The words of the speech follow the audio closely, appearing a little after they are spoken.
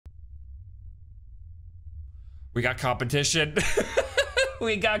We got competition.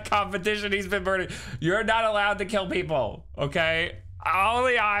 We got competition. He's been murdered. You're not allowed to kill people, okay?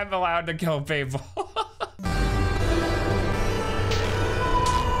 Only I'm allowed to kill people.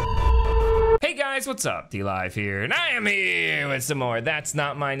 Hey guys, what's up? D-Live here, and I am here with some more That's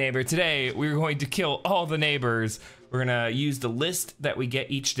Not My Neighbor. Today, we're going to kill all the neighbors. We're gonna use the list that we get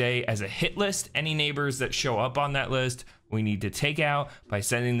each day as a hit list. Any neighbors that show up on that list, we need to take out by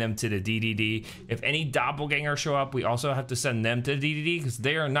sending them to the D.D.D. If any doppelgangers show up, we also have to send them to the D.D.D. because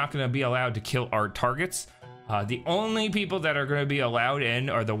they are not gonna be allowed to kill our targets. The only people that are gonna be allowed in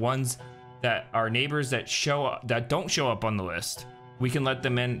are the ones that are neighbors that don't show up on the list. We can let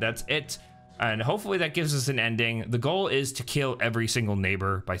them in, that's it. And hopefully that gives us an ending. The goal is to kill every single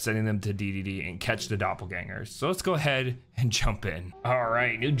neighbor by sending them to D.D.D. and catch the doppelgangers. So let's go ahead and jump in. All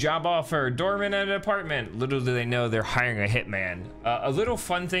right, new job offer, doorman at an apartment. Little do they know they're hiring a hitman. A little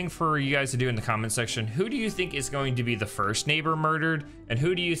fun thing for you guys to do in the comment section. Who do you think is going to be the first neighbor murdered? And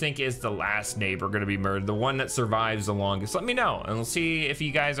who do you think is the last neighbor gonna be murdered? The one that survives the longest? Let me know and we'll see if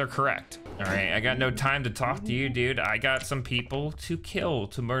you guys are correct. All right, I got no time to talk to you, dude. I got some people to kill,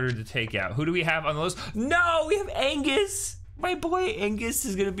 to murder, to take out. Who do we have on the list? No, we have Angus. My boy Angus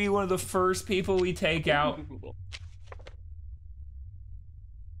is gonna be one of the first people we take out.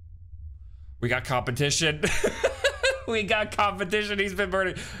 We got competition. We got competition. He's been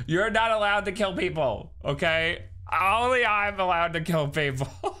murdered. You're not allowed to kill people, okay? Only I'm allowed to kill people.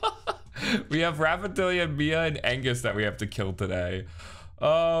 We have Raphaelia, Mia, and Angus that we have to kill today.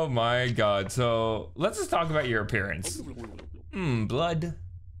 Oh my God. So let's just talk about your appearance. Blood.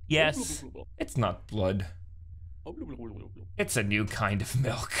 Yes, it's not blood. It's a new kind of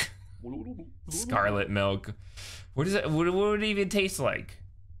milk. Scarlet milk. What is it? What would it even taste like?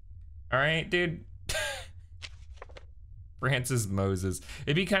 All right, dude. Francis Moses.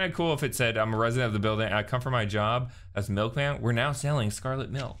 It'd be kind of cool if it said, I'm a resident of the building. I come for my job as milkman. We're now selling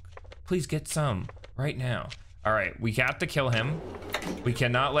scarlet milk. Please get some right now. All right, we have to kill him. We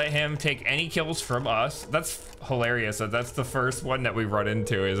cannot let him take any kills from us. That's hilarious. So that's the first one that we run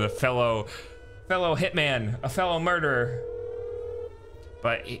into is a fellow hitman, a fellow murderer.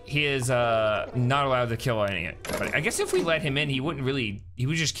 But he is not allowed to kill anybody. I guess if we let him in, he would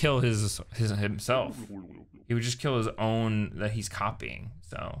just kill himself. He would just kill his own that he's copying.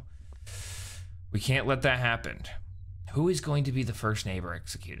 So we can't let that happen. Who is going to be the first neighbor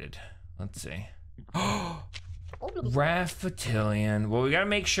executed? Let's see. Raphaelia. Well, we gotta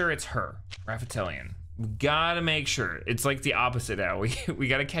make sure it's her. Raphaelia. We gotta make sure. It's like the opposite now. We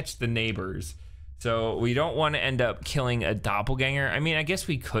gotta catch the neighbors. So we don't want to end up killing a doppelganger. I mean, I guess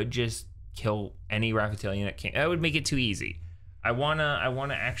we could just kill any Raphaelia that came. That would make it too easy. I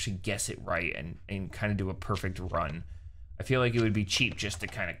wanna actually guess it right and kind of do a perfect run. I feel like it would be cheap just to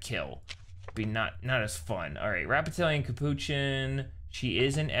kind of kill. It'd be not as fun. All right, Raphaelia Capuchin. She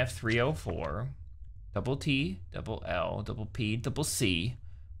is an F304. Double T, double L, double P, double C.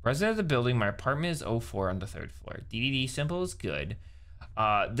 Resident of the building, my apartment is 04 on the 3rd floor. D.D.D symbol is good.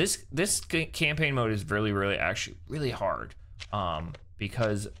 This campaign mode is actually really hard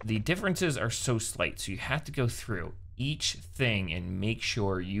because the differences are so slight. So you have to go through each thing and make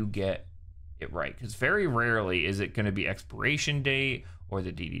sure you get it right. Because very rarely is it going to be expiration date or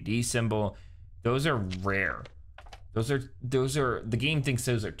the D.D.D symbol. Those are rare. Those are the game thinks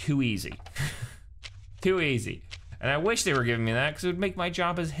those are too easy. Too easy. And I wish they were giving me that because it would make my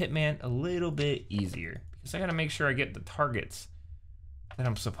job as hitman a little bit easier because I gotta make sure I get the targets that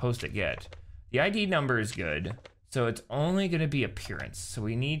I'm supposed to get. The ID number is good, so it's only gonna be appearance. So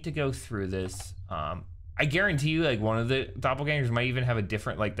we need to go through this. I guarantee you like one of the doppelgangers might even have a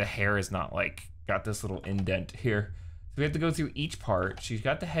different, like the hair is not like got this little indent here. So we have to go through each part. She's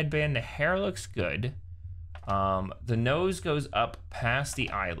got the headband, the hair looks good. The nose goes up past the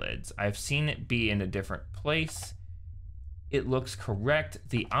eyelids. I've seen it be in a different place. It looks correct.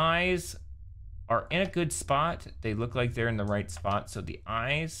 The eyes are in a good spot. They look like they're in the right spot. So the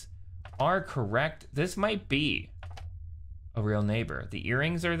eyes are correct. This might be a real neighbor. The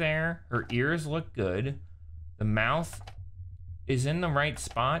earrings are there. Her ears look good. The mouth is in the right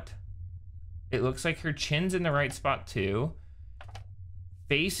spot. It looks like her chin's in the right spot too.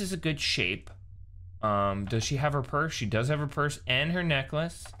 Face is a good shape. Does she have her purse? She does have her purse and her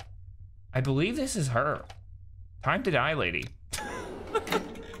necklace. I believe this is her. Time to die, lady.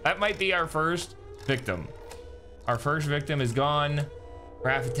 That might be our first victim. Our first victim is gone.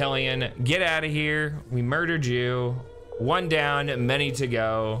 Raphaelia, get out of here. We murdered you. One down, many to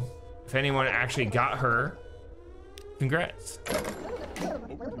go. If anyone actually got her, congrats.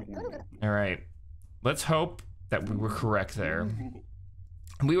 All right, let's hope that we were correct there.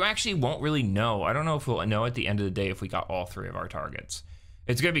 We actually won't really know. I don't know if we'll know at the end of the day if we got all 3 of our targets.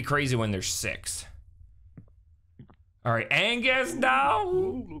 It's gonna be crazy when there's 6. All right, Angus,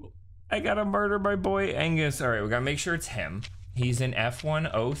 no! I gotta murder my boy Angus. All right, we gotta make sure it's him. He's in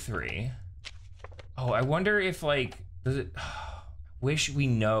F103. Oh, I wonder if like, does it, wish we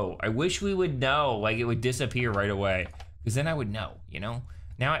know. I wish we would know, like it would disappear right away. Because then I would know, you know?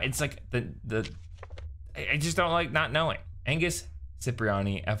 Now it's like I just don't like not knowing. Angus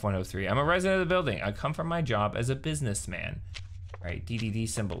Cipriani, F103. I'm a resident of the building. I come from my job as a businessman. Right, D.D.D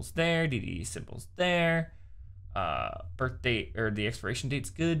symbols there, D.D.D symbols there. Birthday, or the expiration date's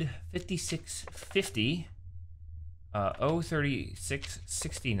good. 5650.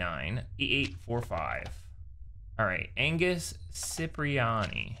 03669. E845. All right, Angus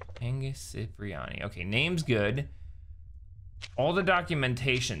Cipriani. Angus Cipriani. Okay, name's good. All the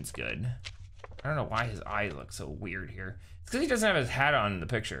documentation's good. I don't know why his eye looks so weird here. It's because he doesn't have his hat on in the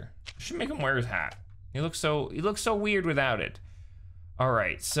picture. You should make him wear his hat. He looks so weird without it. All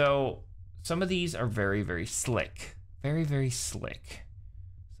right, so some of these are very, very slick. Very, very slick.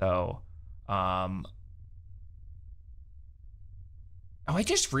 So, oh, I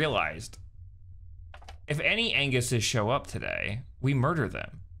just realized if any Anguses show up today, we murder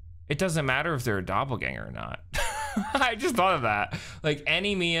them. It doesn't matter if they're a doppelganger or not. I just thought of that. Like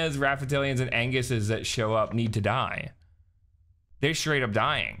any Mias, Rafatillians, and Anguses that show up need to die. They're straight up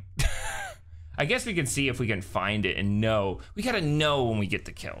dying. I guess we can see if we can find it and know. We gotta know when we get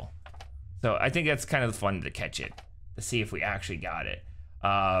the kill. So I think that's kind of fun to catch it, to see if we actually got it.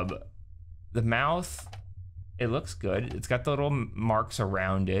 The mouth, it looks good. It's got the little marks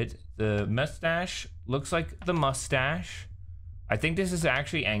around it. The mustache looks like the mustache. I think this is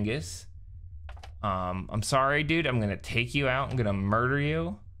actually Angus. I'm sorry, dude. I'm gonna take you out. I'm gonna murder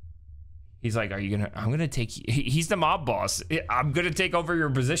you. He's like, are you gonna, I'm gonna take you. He's the mob boss. I'm gonna take over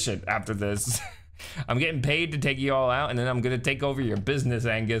your position after this. I'm getting paid to take you all out, and then I'm gonna take over your business,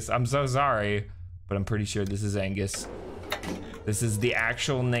 Angus. I'm so sorry, but I'm pretty sure this is Angus. This is the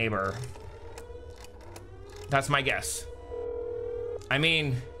actual neighbor. That's my guess. I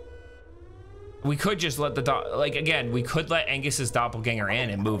mean, we could just let the like again, we could let Angus's doppelganger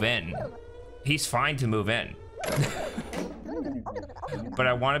in and move in. He's fine to move in. But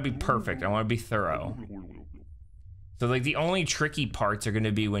I want to be perfect. I want to be thorough. So like the only tricky parts are going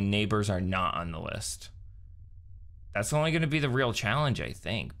to be when neighbors are not on the list. That's only going to be the real challenge, I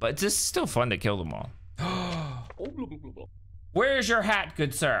think. But it's just still fun to kill them all. Where's your hat,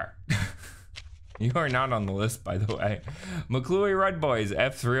 good sir? You are not on the list, by the way. McCluey Rudd Boys,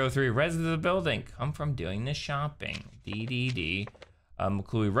 F303, resident of the building. Come from doing the shopping. D.D.D.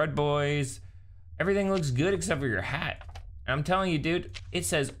 McCluey Rudd Boys. Everything looks good except for your hat. I'm telling you, dude, it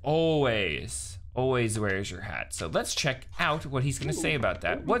says always wears your hat. So let's check out what he's gonna say about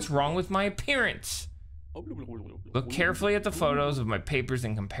that. What's wrong with my appearance? Look carefully at the photos of my papers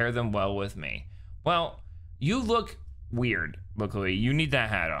and compare them well with me. Well, you look weird, McCluey. You need that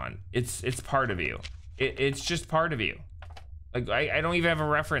hat on. It's part of you. It's just part of you. Like, I don't even have a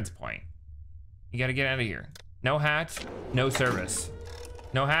reference point. You gotta get out of here. No hat, no service.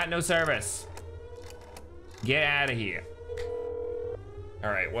 No hat, no service. Get out of here. All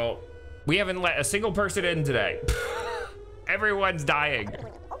right, well, we haven't let a single person in today. Everyone's dying.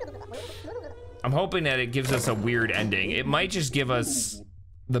 I'm hoping that it gives us a weird ending. It might just give us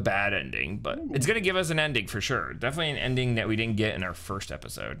the bad ending, but it's gonna give us an ending for sure. Definitely an ending that we didn't get in our first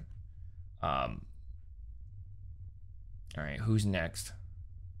episode. All right, who's next?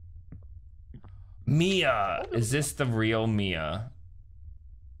 Mia, is this the real Mia?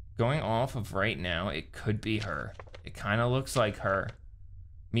 Going off of right now, it could be her. It kind of looks like her.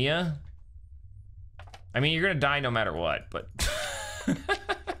 Mia? I mean, you're gonna die no matter what, but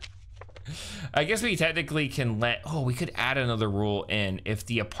I guess we technically can we could add another rule in. If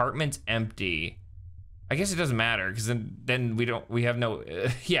the apartment's empty, I guess it doesn't matter, because then we have no,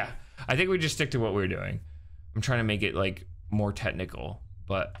 yeah. I think we just stick to what we're doing. I'm trying to make it like more technical,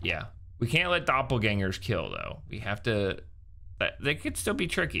 but yeah. We can't let doppelgangers kill though. We have to, they could still be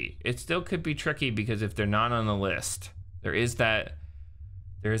tricky. It still could be tricky because if they're not on the list, there is that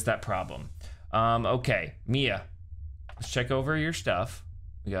problem. Okay, Mia, let's check over your stuff.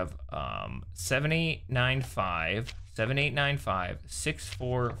 We have 7895,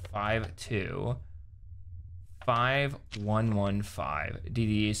 6452, 5115.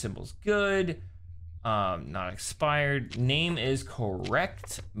 DDA symbol's good. Not expired. Name is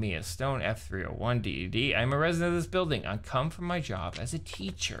correct. Mia Stone, F301, D.D.D. I'm a resident of this building. I come from my job as a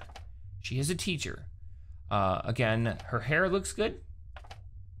teacher. She is a teacher. Again, her hair looks good.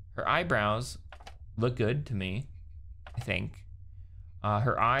 Her eyebrows look good to me, I think.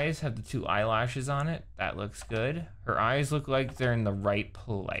 Her eyes have the 2 eyelashes on it. That looks good. Her eyes look like they're in the right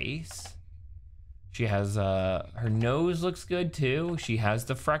place. She has, her nose looks good too. She has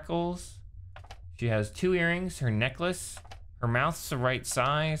the freckles. She has 2 earrings, her necklace. Her mouth's the right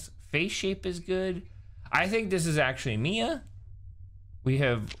size. Face shape is good. I think this is actually Mia. We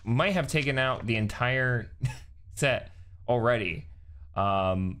might have taken out the entire set already.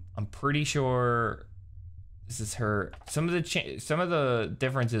 I'm pretty sure this is her. Some of the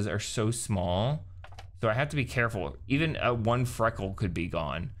differences are so small, so I have to be careful. Even one freckle could be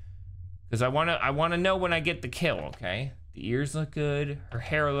gone, because I wanna know when I get the kill. Okay, the ears look good. Her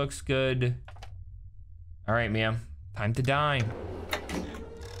hair looks good. All right, Mia, time to die.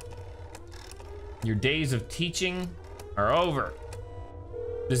 Your days of teaching are over.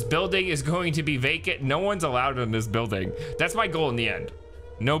 This building is going to be vacant. No one's allowed in this building. That's my goal in the end.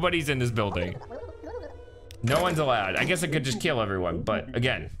 Nobody's in this building. No one's allowed. I guess I could just kill everyone, but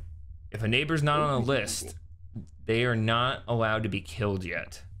again, if a neighbor's not on a list, they are not allowed to be killed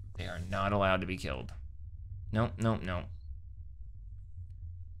yet. They are not allowed to be killed. No, no, no.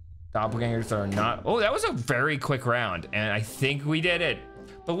 Doppelgangers are not. Oh, that was a very quick round, and I think we did it.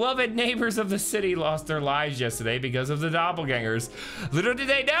 Beloved neighbors of the city lost their lives yesterday because of the doppelgangers. Little did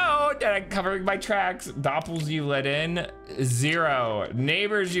they know that I'm covering my tracks. Doppels you let in, 0.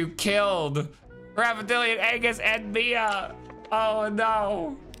 Neighbors you killed, Rafatillion, Angus, and Mia. Oh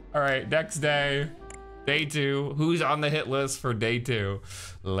no. All right, next day, day 2. Who's on the hit list for day 2?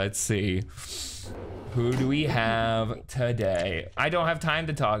 Let's see. Who do we have today? I don't have time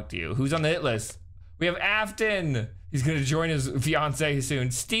to talk to you. Who's on the hit list? We have Afton. He's gonna join his fiance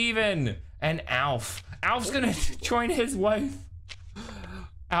soon. Steven and Alf. Alf's gonna join his wife.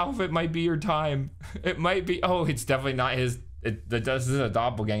 Alf, it might be your time. It might be. Oh, it's definitely not his. This is a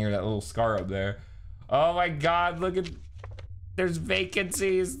doppelganger, that little scar up there. Oh my God, look at. There's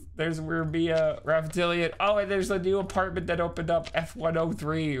vacancies. There's where Mia, Rafatillion. Oh, and there's a new apartment that opened up,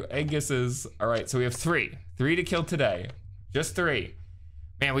 F103, Angus's. All right, so we have 3. 3 to kill today. Just 3.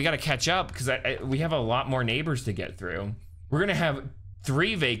 Man, we gotta catch up, because we have a lot more neighbors to get through. We're gonna have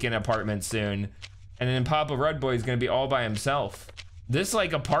 3 vacant apartments soon, and then Papa Rudboy is gonna be all by himself. This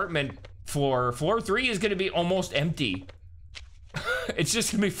like apartment floor 3 is gonna be almost empty. It's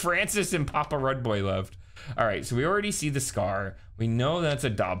just gonna be Francis and Papa Rudboy left. All right, so we already see the scar. We know that's a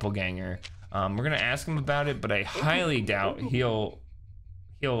doppelganger. We're gonna ask him about it, but I highly doubt he'll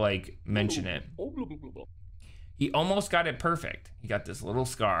like mention it. He almost got it perfect. He got this little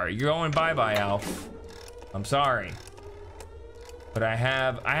scar. You're going bye-bye, Alf. I'm sorry, but I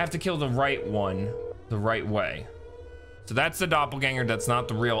have to kill the right one the right way. So that's the doppelganger. That's not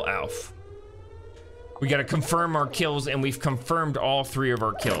the real Alf. We gotta confirm our kills, and we've confirmed all 3 of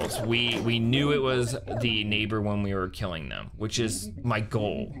our kills. We knew it was the neighbor when we were killing them, which is my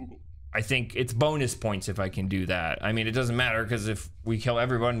goal. I think it's bonus points if I can do that. I mean, it doesn't matter, because if we kill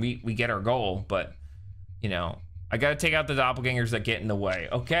everyone, we get our goal, but you know, I gotta take out the doppelgangers that get in the way.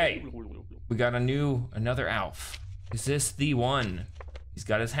 Okay, we got another Alf. Is this the one? He's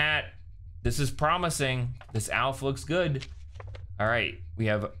got his hat. This is promising. This Alf looks good. All right, we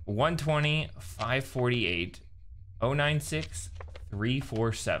have 120, 548, 096,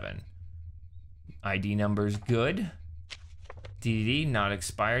 347. ID number's good. D.D.D, not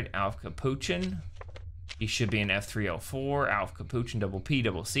expired. Alf Capuchin. He should be an F304. Alf Capuchin, double P,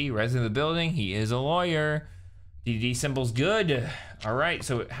 double C. Resident of the building. He is a lawyer. D.D.D symbol's good. All right,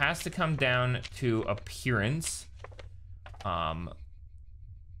 so it has to come down to appearance.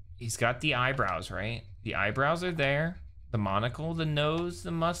 He's got the eyebrows, right? The eyebrows are there. The monocle, the nose,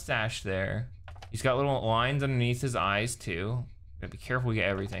 the mustache there. He's got little lines underneath his eyes too. Gotta be careful we get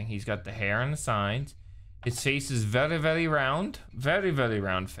everything. He's got the hair on the sides. His face is very, very round. Very, very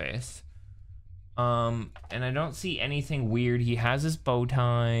round face. And I don't see anything weird. He has his bow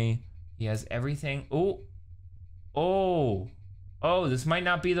tie. He has everything. Oh, this might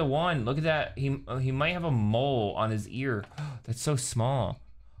not be the one. Look at that. He might have a mole on his ear. That's so small.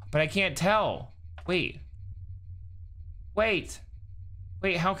 But I can't tell. Wait,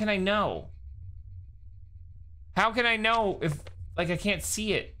 how can I know? How can I know if, like, I can't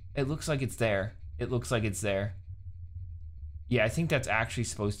see it? It looks like it's there. It looks like it's there. Yeah, I think that's actually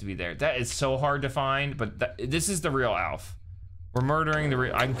supposed to be there. That is so hard to find, but this is the real Alf. We're murdering the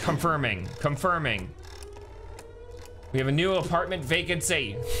real, I'm confirming. We have a new apartment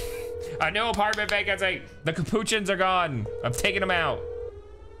vacancy. A new apartment vacancy. The Capuchins are gone. I'm taking them out.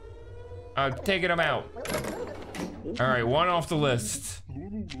 All right, 1 off the list.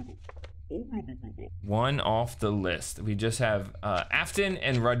 1 off the list. We just have Afton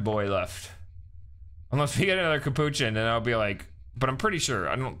and Rudboy left. Unless we get another Capuchin, then I'll be like, but I'm pretty sure.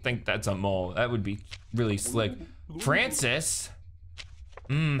 I don't think that's a mole. That would be really slick. Francis?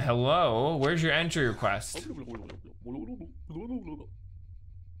 Hello. Where's your entry request?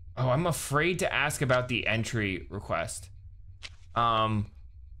 Oh, I'm afraid to ask about the entry request. I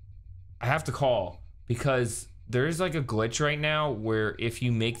have to call because there's like a glitch right now where if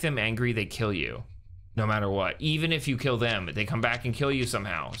you make them angry, they kill you. No matter what. Even if you kill them, they come back and kill you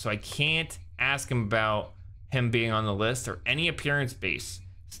somehow. So I can't ask him about him being on the list or any appearance-based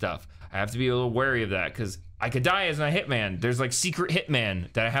stuff. I have to be a little wary of that because I could die as a hitman. There's like secret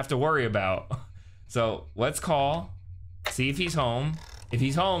hitman that I have to worry about. So let's call, see if he's home. If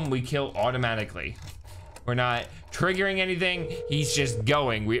he's home, we kill automatically. We're not triggering anything. He's just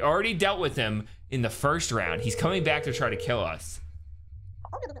going. We already dealt with him in the first round. He's coming back to try to kill us.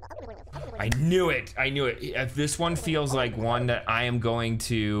 I knew it. I knew it. If this one feels like one that I am going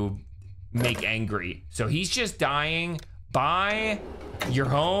to make angry. So he's just dying. Bye. You're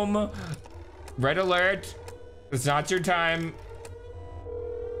home. Red alert. It's not your time.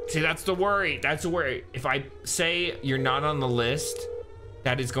 See, that's the worry. That's the worry. If I say you're not on the list,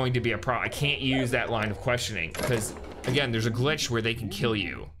 that is going to be a problem. I can't use that line of questioning because, again, there's a glitch where they can kill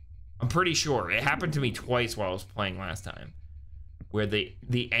you. I'm pretty sure. It happened to me twice while I was playing last time, where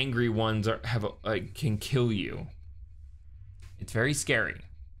the angry ones can kill you. It's very scary.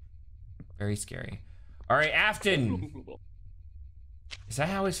 Very scary. All right, Afton. Is that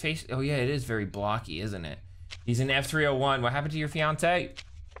how his face? Oh yeah, it is very blocky, isn't it? He's in F301. What happened to your fiance?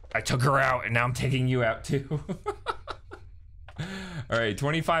 I took her out, and now I'm taking you out too. All right,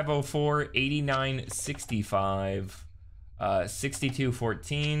 2504, 8965,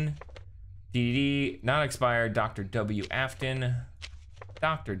 6214. D.D.D, not expired. Dr. W. Afton.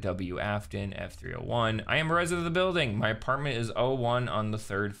 Dr. W. Afton, F301. I am a resident of the building. My apartment is 01 on the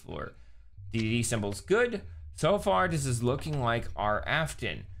 3rd floor. D.D.D symbol's good. So far, this is looking like our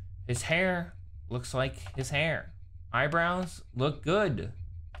Afton. His hair looks like his hair. Eyebrows look good.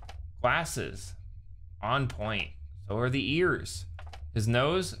 Glasses, on point. So are the ears. His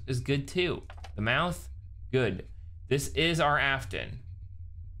nose is good too. The mouth, good. This is our Afton.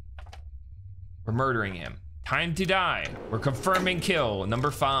 We're murdering him. Time to die. We're confirming kill,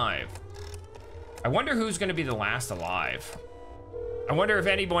 number 5. I wonder who's gonna be the last alive. I wonder if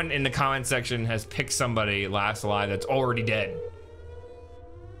anyone in the comment section has picked somebody last alive that's already dead.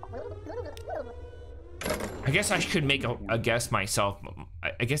 I guess I could make a guess myself.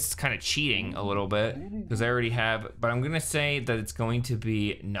 I guess it's kind of cheating a little bit because I already have, but I'm gonna say that it's going to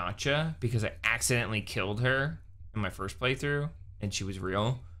be Natcha because I accidentally killed her in my first playthrough and she was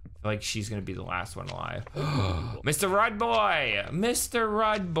real. I feel like she's gonna be the last one alive. Mr. Rudboy, Mr.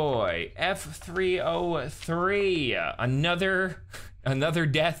 Rudboy, F303, another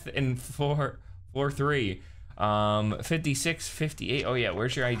death in floor 3. 56, 58. Oh yeah,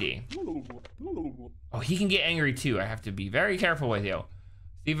 where's your ID? Oh, he can get angry too. I have to be very careful with you.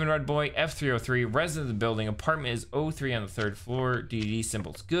 Stephen Rudboy, F303, resident of the building. Apartment is 03 on the 3rd floor. D.D.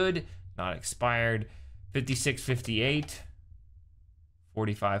 symbol's good, not expired. 56, 58.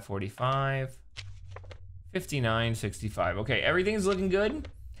 45, 45. 59, 65. Okay, everything's looking good.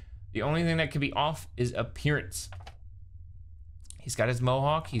 The only thing that could be off is appearance. He's got his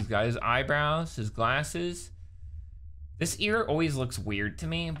mohawk, he's got his eyebrows, his glasses. This ear always looks weird to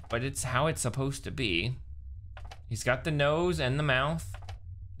me, but it's how it's supposed to be. He's got the nose and the mouth.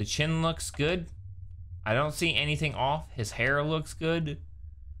 The chin looks good. I don't see anything off. His hair looks good.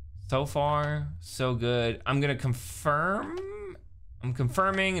 So far, so good. I'm gonna confirm. I'm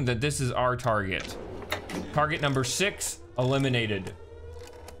confirming that this is our target. Target number 6, eliminated.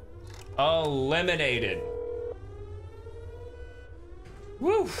 Eliminated.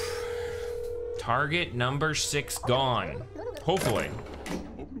 Woo. Target number 6 gone. Hopefully.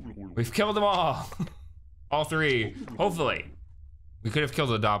 We've killed them all. All 3, hopefully. We could have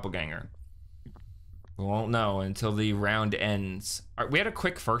killed a doppelganger. We won't know until the round ends. All right, we had a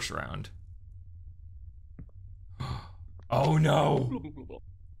quick first round. Oh no!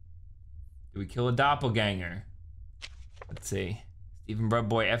 Did we kill a doppelganger? Let's see. Stephen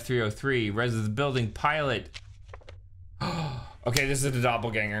Rudboy, F303, res of the building, pilot. Okay, this is the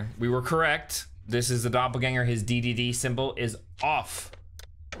doppelganger. We were correct. This is the doppelganger. His D.D.D symbol is off.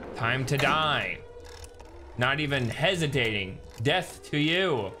 Time to die. Not even hesitating. Death to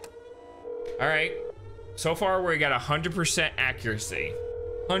you. All right. So far, we got 100% accuracy.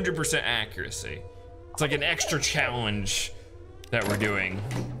 100% accuracy. It's like an extra challenge that we're doing.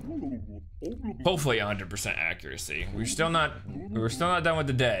 Hopefully 100% accuracy. We're still not done with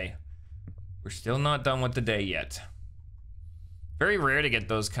the day. We're still not done with the day yet. Very rare to get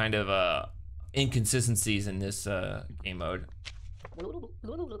those kind of inconsistencies in this game mode.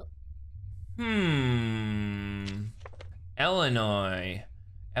 Illinois.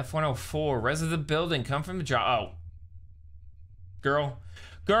 F-104. Res of the building. Come from the job. Oh. Girl,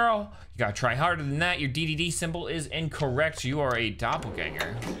 you gotta try harder than that. Your D.D.D symbol is incorrect. You are a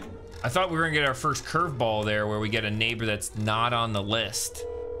doppelganger. I thought we were gonna get our first curveball there where we get a neighbor that's not on the list.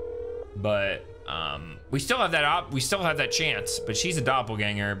 But we still have that chance, but she's a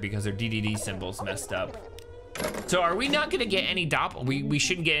doppelganger because her D.D.D symbol's messed up. So are we not gonna get any we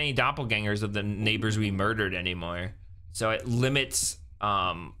shouldn't get any doppelgangers of the neighbors we murdered anymore. So it limits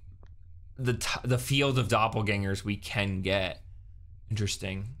the field of doppelgangers we can get.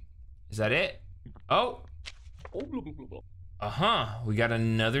 Interesting. Is that it? Oh. We got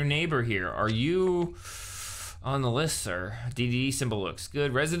another neighbor here. Are you on the list, sir? D.D.D symbol looks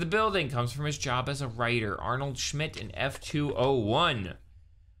good. Res of the building comes from his job as a writer. Arnold Schmidt in F201.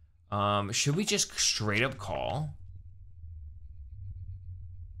 Should we just straight up call?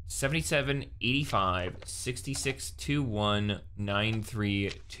 7785 6621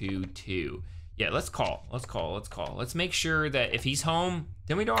 9322. Yeah, let's call. Let's make sure that if he's home,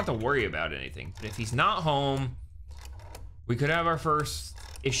 then we don't have to worry about anything. But if he's not home, we could have our first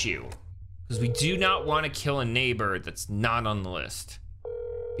issue. Because we do not want to kill a neighbor that's not on the list.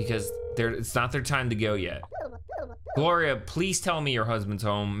 Because it's not their time to go yet. Gloria, please tell me your husband's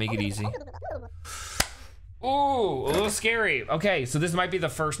home. Make it easy. Ooh, a little scary. Okay, so this might be the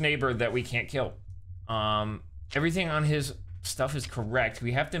first neighbor that we can't kill. Everything on his stuff is correct.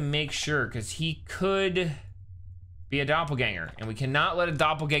 We have to make sure, because he could be a doppelganger, and we cannot let a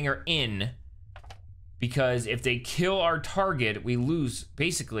doppelganger in, because if they kill our target, we lose,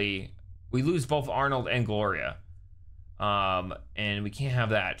 basically, we lose both Arnold and Gloria. And we can't have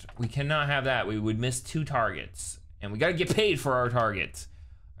that. We cannot have that. We would miss 2 targets, and we gotta get paid for our targets.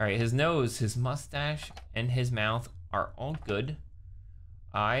 All right, his nose, his mustache, and his mouth are all good.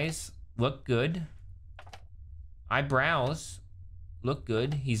 Eyes look good. Eyebrows look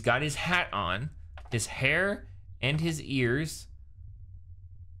good. He's got his hat on. His hair and his ears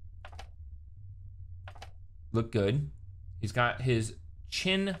look good. He's got his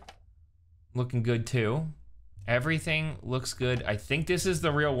chin looking good too. Everything looks good. I think this is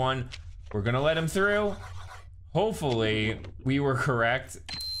the real one. We're gonna let him through. Hopefully we were correct.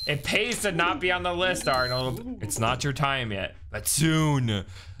 It pays to not be on the list, Arnold. It's not your time yet, but soon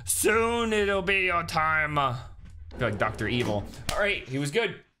it'll be your time. I feel like Dr. Evil. All right, he was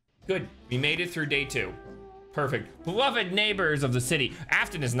good. Good. We made it through day 2. Perfect. Beloved neighbors of the city.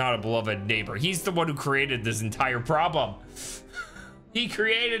 Afton is not a beloved neighbor. He's the one who created this entire problem. He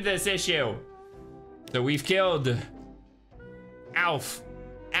created this issue. So we've killed Alf,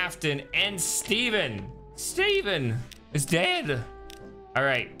 Afton, and Steven. Steven is dead. All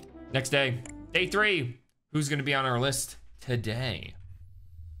right, next day. Day 3. Who's gonna be on our list today?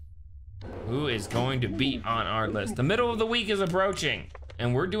 Who is going to be on our list? The middle of the week is approaching,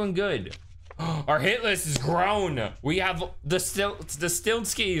 and we're doing good. Our hit list has grown. We have the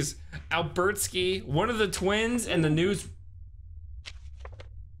Stiltskis, Albertsky, one of the twins, and the news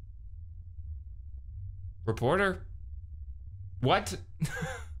reporter. What?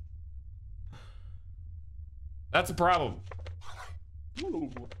 That's a problem.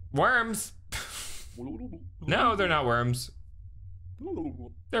 Worms. No, they're not worms.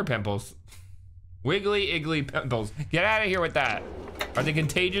 They're pimples. Wiggly, iggly pimples. Get out of here with that. Are they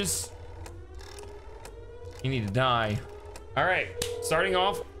contagious? You need to die. All right, starting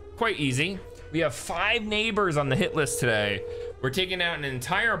off quite easy. We have 5 neighbors on the hit list today. We're taking out an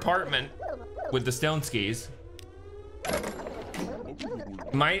entire apartment with the Stoneskis.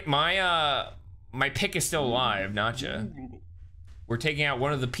 My pick is still alive, Nacha. We're taking out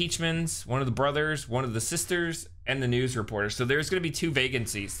one of the Peachmans, one of the brothers, one of the sisters, and the news reporter. So there's gonna be 2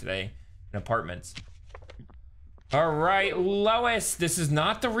 vacancies today in apartments. All right, Lois. This is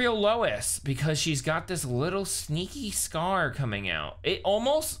not the real Lois because she's got this little sneaky scar coming out.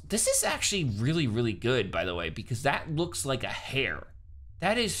 This is actually really, really good, by the way, because that looks like a hair.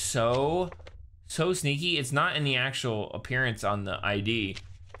 That is so sneaky. It's not in the actual appearance on the ID.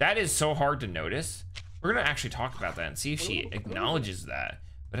 That is so hard to notice. We're gonna actually talk about that and see if she acknowledges that,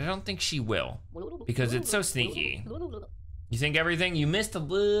 but I don't think she will because it's so sneaky. You think everything? You missed a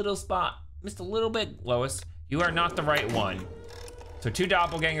little spot. Missed a little bit, Lois. You are not the right one. So 2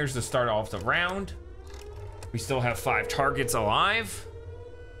 doppelgangers to start off the round. We still have 5 targets alive.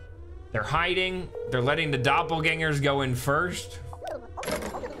 They're hiding. They're letting the doppelgangers go in first.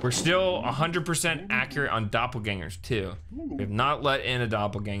 We're still 100% accurate on doppelgangers too. We have not let in a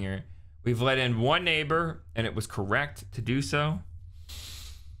doppelganger. We've let in 1 neighbor and it was correct to do so.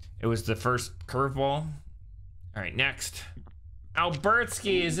 It was the first curveball. All right, next.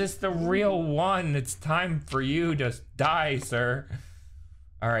 Albertsky, is this the real one? It's time for you to die, sir.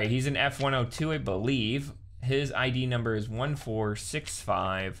 All right, he's an F-102, I believe. His ID number is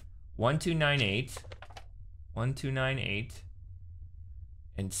 1465 1298 1298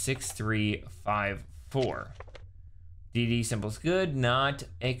 and 6354. D.D.D symbol's good, not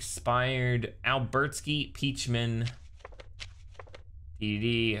expired. Albertsky, Peachman.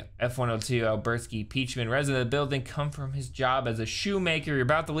 D.D. F-102, Albertsky, Peachman, resident of the building, come from his job as a shoemaker. You're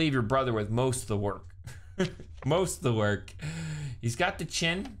about to leave your brother with most of the work. Most of the work. He's got the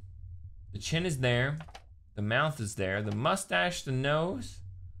chin. The chin is there. The mouth is there. The mustache, the nose,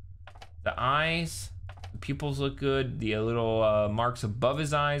 the eyes, the pupils look good. The little marks above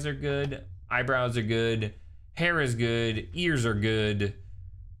his eyes are good. Eyebrows are good. Hair is good. Ears are good.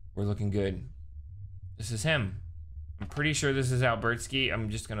 We're looking good. This is him. I'm pretty sure this is Albertsky. I'm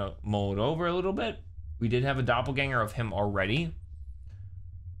just gonna mull it over a little bit. We did have a doppelganger of him already.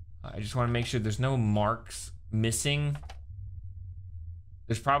 I just want to make sure there's no marks missing.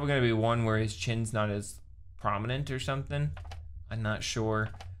 There's probably gonna be one where his chin's not as prominent or something. I'm not sure,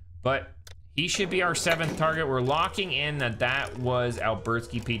 but he should be our 7th target. We're locking in that was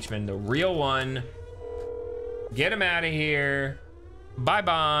Albertsky Peachman, the real one. Get him out of here.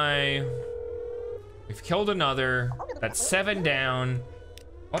 Bye-bye. We've killed another. That's 7 down.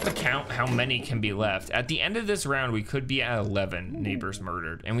 We'll have to count how many can be left. At the end of this round, we could be at 11 neighbors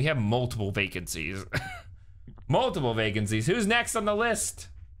murdered, and we have multiple vacancies. Multiple vacancies. Who's next on the list?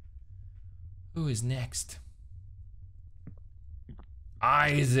 Who is next?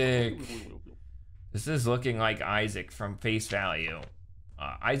 Isaac. This is looking like Isaac from face value.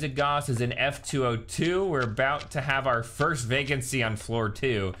 Isaac Goss is an F-202. We're about to have our first vacancy on floor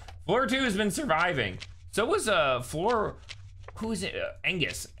 2. Floor 2 has been surviving. So was floor, who is it?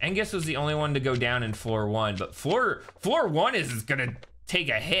 Angus. Angus was the only one to go down in floor 1, but floor 1 is gonna take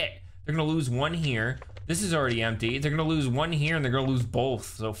a hit. They're gonna lose 1 here. This is already empty. They're gonna lose 1 here and they're gonna lose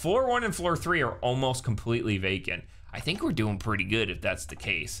both. So floor 1 and floor 3 are almost completely vacant. I think we're doing pretty good if that's the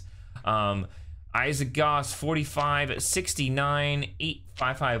case. Isaac Goss, 45, 69,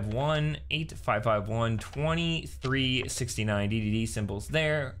 8551, 8551, 2369. D.D.D symbols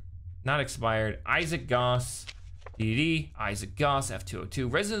there. Not expired. Isaac Goss, D.D.D, Isaac Goss,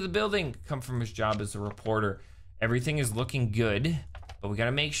 F-202. Resident of the building, come from his job as a reporter. Everything is looking good, but we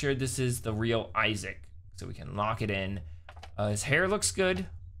gotta make sure this is the real Isaac so we can lock it in. His hair looks good.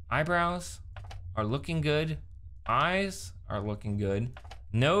 Eyebrows are looking good. Eyes are looking good.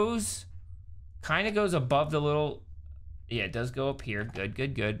 Nose kind of goes above the little, yeah, it does go up here. Good,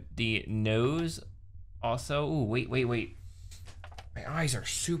 good, good. The nose also, ooh, wait. My eyes are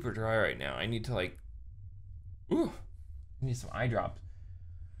super dry right now. I need to I need some eye drops.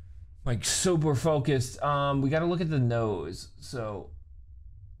 Like super focused. We gotta look at the nose. So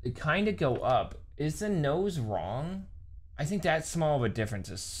they kind of go up. Is the nose wrong? I think that small of a difference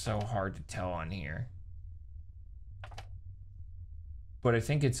is so hard to tell on here. But I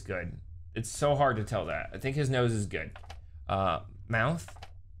think it's good. It's so hard to tell that. I think his nose is good. Mouth.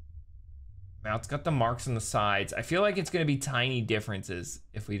 Mouth's got the marks on the sides. I feel like it's gonna be tiny differences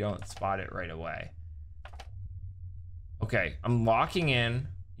if we don't spot it right away. Okay, I'm locking in.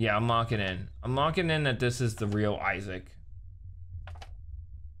 Yeah, I'm locking in. I'm locking in that this is the real Isaac.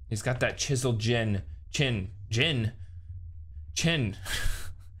 He's got that chiseled chin.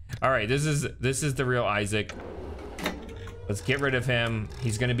 All right, this is the real Isaac. Let's get rid of him.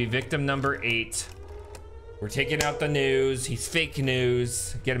 He's gonna be victim number 8. We're taking out the news. He's fake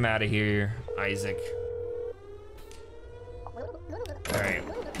news. Get him out of here, Isaac. All right,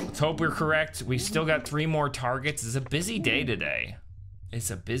 let's hope we're correct. We've still got 3 more targets. It's a busy day today. It's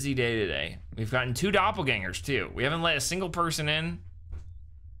a busy day today. We've gotten 2 doppelgangers too. We haven't let a single person in.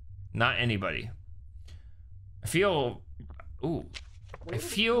 Not anybody. I feel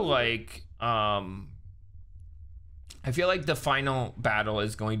like the final battle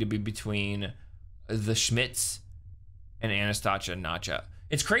is going to be between the Schmitz and Anastasia Nacha.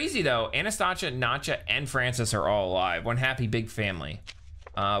 It's crazy though. Anastasia, Nacha, and Francis are all alive. One happy big family.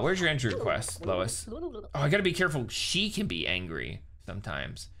 Where's your entry request, Lois? Oh, I gotta be careful. She can be angry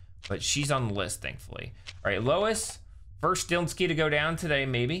sometimes, but she's on the list, thankfully. All right, Lois, first Stilnsky to go down today,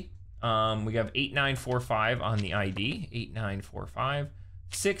 maybe. We have 8945 on the ID. 8945,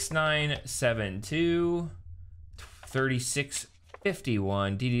 6972,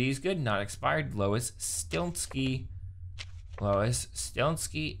 3651. D.D.D's good, not expired. Lois Stilnsky. Lois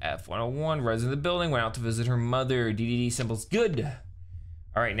Stilnsky, F-101, resident of the building, went out to visit her mother. D.D.D symbols good.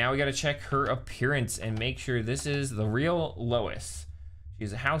 All right, now we gotta check her appearance and make sure this is the real Lois.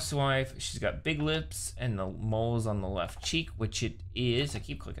 She's a housewife. She's got big lips and the moles on the left cheek, which it is. I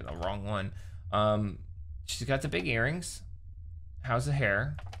keep clicking the wrong one. She's got the big earrings. How's the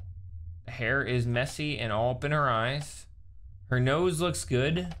hair? The hair is messy and all up in her eyes. Her nose looks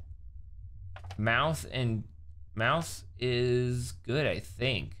good. Mouth is good, I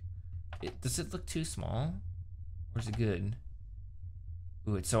think. Does it look too small? Or is it good?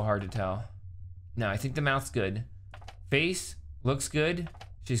 Ooh, it's so hard to tell. No, I think the mouth's good. Face looks good.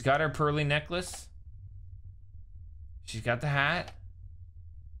 She's got her pearly necklace. She's got the hat.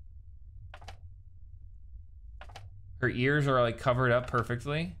 Her ears are like covered up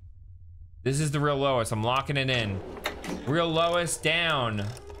perfectly. This is the real Lois. I'm locking it in. Real Lois down.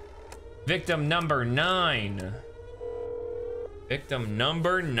 Victim number 9. Victim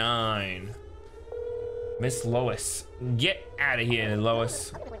number 9. Miss Lois. Get out of here,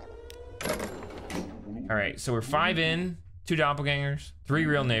 Lois. All right, so we're 5 in, 2 doppelgangers, 3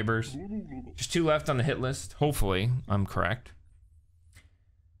 real neighbors. Just 2 left on the hit list. Hopefully, I'm correct.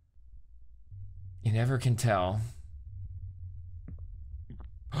 You never can tell.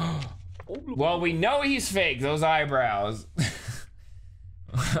 Well, we know he's fake, those eyebrows.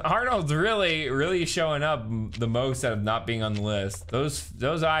 Arnold's really showing up the most out of not being on the list.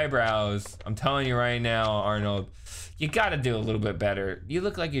 Those eyebrows, I'm telling you right now, Arnold, you gotta do a little bit better. You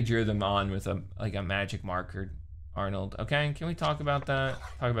look like you drew them on with a magic marker, Arnold. Okay, can we talk about that?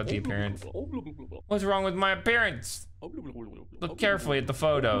 Talk about the appearance. What's wrong with my appearance? Look carefully at the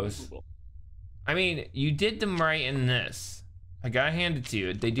photos. I mean, you did them right in this. I gotta hand it to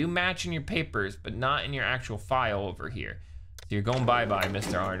you. They do match in your papers, but not in your actual file over here. So you're going bye-bye,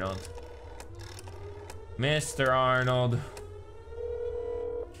 Mr. Arnold. Mr. Arnold.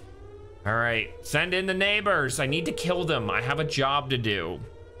 All right, send in the neighbors. I need to kill them. I have a job to do.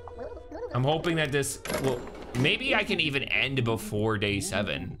 I'm hoping that this will, maybe I can even end before day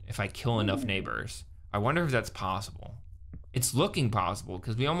 7 if I kill enough neighbors. I wonder if that's possible. It's looking possible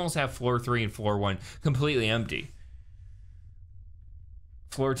because we almost have floor 3 and floor 1 completely empty.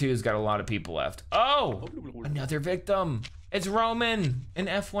 Floor 2's got a lot of people left. Oh, another victim. It's Roman in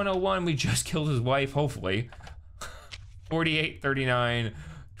F101. We just killed his wife, hopefully. 4839,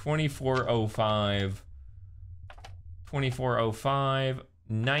 2405, 2405,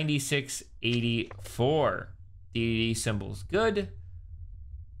 9684. D.D.D symbol's good.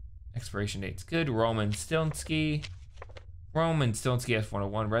 Expiration date's good. Roman Stilnsky. Roman Stilnsky,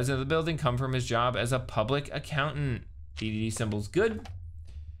 F101. Resident of the building, come from his job as a public accountant. D.D.D symbol's good.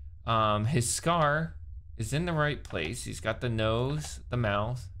 His scar is in the right place. He's got the nose, the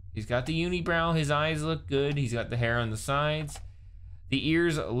mouth. He's got the unibrow. His eyes look good. He's got the hair on the sides. The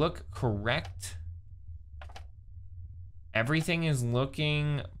ears look correct. Everything is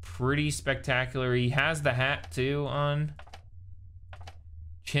looking pretty spectacular. He has the hat too on.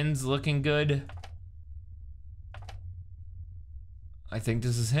 Chin's looking good. I think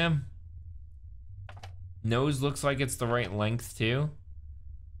this is him. Nose looks like it's the right length too.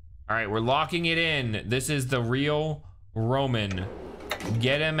 All right, we're locking it in. This is the real Roman.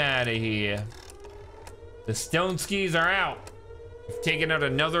 Get him out of here. The Stilnskys are out. We've taken out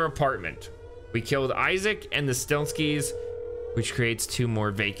another apartment. We killed Isaac and the Stilnskys, which creates 2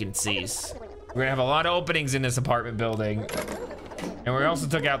 more vacancies. We're gonna have a lot of openings in this apartment building. And we also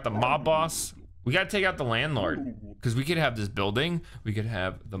took out the mob boss. We gotta take out the landlord because we could have this building. We could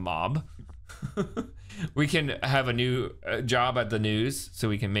have the mob. We can have a new job at the news so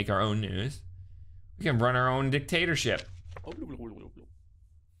we can make our own news. We can run our own dictatorship.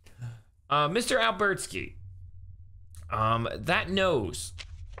 Mr. Albertsky. That nose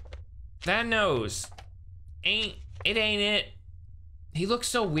ain't it. He looks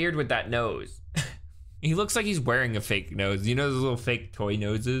so weird with that nose. He looks like he's wearing a fake nose. You know those little fake toy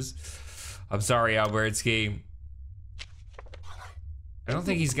noses? I'm sorry, Albertsky. I don't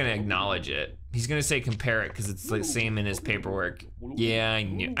think he's gonna acknowledge it. He's gonna say compare it because it's the same in his paperwork. Yeah, I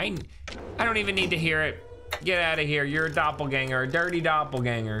knew. I don't even need to hear it. Get out of here. You're a doppelganger, a dirty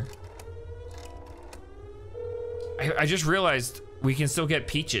doppelganger. I just realized we can still get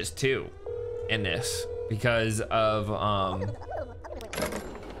peaches too in this because of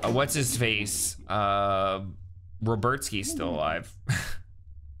what's his face? Robertsky's still alive.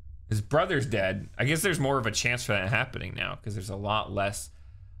 His brother's dead. I guess there's more of a chance for that happening now because there's a lot less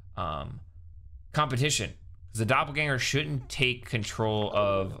competition. Because the doppelganger shouldn't take control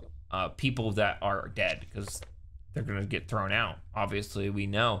of people that are dead because they're gonna get thrown out. Obviously, we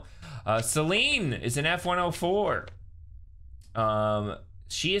know. Celine is an F104.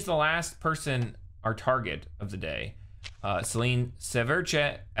 She is the last person, our target of the day. Celine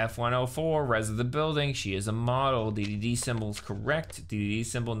Severchet, F104, res of the building. She is a model. D.D.D symbol's correct. D.D.D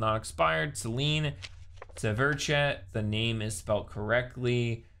symbol not expired. Celine Severchet, the name is spelled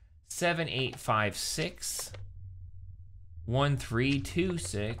correctly. 7856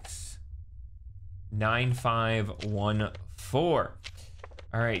 1326 9514.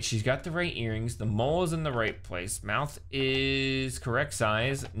 All right, she's got the right earrings. The mole is in the right place. Mouth is correct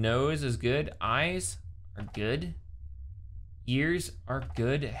size. Nose is good. Eyes are good. Ears are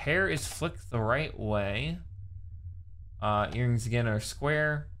good. Hair is flicked the right way. Earrings again are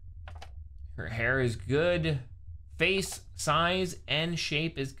square. Her hair is good. Face size and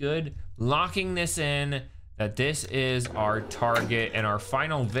shape is good. Locking this in that this is our target and our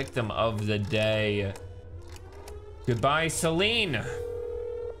final victim of the day. Goodbye, Celine.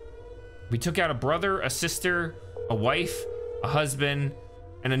 We took out a brother, a sister, a wife, a husband,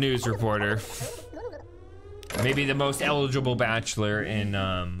 and a news reporter. Maybe the most eligible bachelor in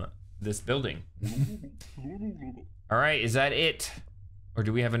this building. All right, is that it? Or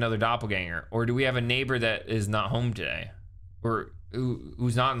do we have another doppelganger? Or do we have a neighbor that is not home today? Or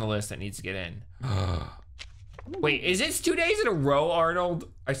who's not on the list that needs to get in? Wait, is it 2 days in a row, Arnold?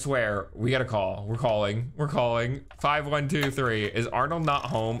 I swear, we got a call. We're calling. 5123. Is Arnold not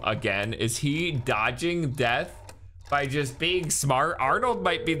home again? Is he dodging death by just being smart? Arnold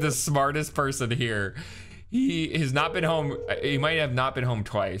might be the smartest person here. He has not been home. He might have not been home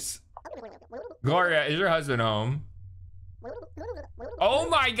twice. Gloria, is your husband home? Oh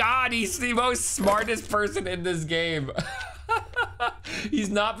my God, he's the most smartest person in this game. He's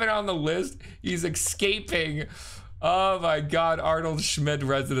not been on the list. He's escaping. Oh my God, Arnold Schmidt,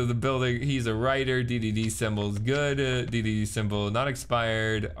 resident of the building. He's a writer. D.D.D symbol's good. D.D.D symbol not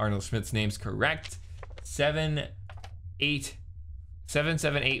expired. Arnold Schmidt's name's correct.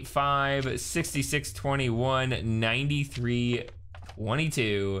 7785 6621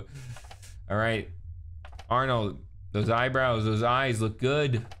 9322. All right, Arnold, those eyebrows, those eyes look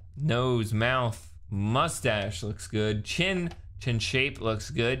good. Nose, mouth, mustache looks good. Chin shape looks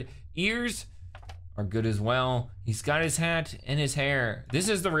good. Ears are good as well. He's got his hat and his hair. This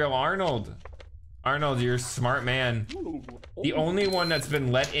is the real Arnold. Arnold, you're a smart man. The only one that's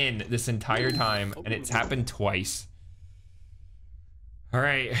been let in this entire time, and it's happened twice. All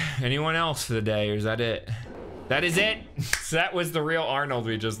right, anyone else for the day, or is that it? That is it. So that was the real Arnold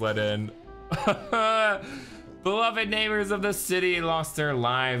we just let in. Beloved neighbors of the city lost their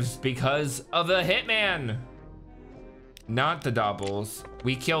lives because of the hitman. Not the doubles.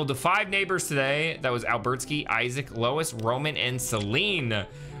 We killed 5 neighbors today. That was Albertsky, Isaac, Lois, Roman, and Celine.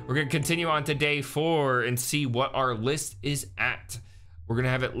 We're gonna continue on to day 4 and see what our list is at. We're gonna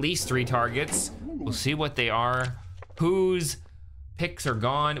have at least 3 targets. We'll see what they are. Whose picks are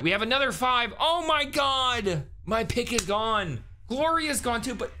gone. We have another 5. Oh my God, my pick is gone. Gloria's gone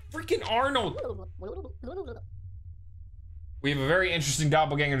too, but freaking Arnold. We have a very interesting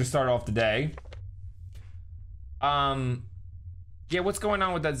doppelganger to start off the day. Yeah, what's going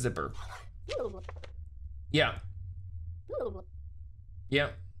on with that zipper? Yeah. Yeah.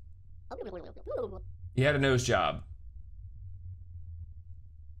 He had a nose job.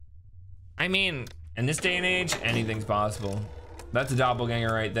 I mean, in this day and age, anything's possible. That's a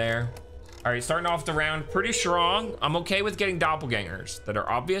doppelganger right there. All right, starting off the round pretty strong. I'm okay with getting doppelgangers that are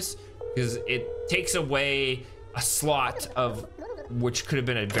obvious because it takes away a slot of which could have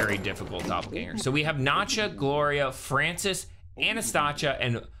been a very difficult doppelganger. So we have Nacha, Gloria, Francis, Anastasia,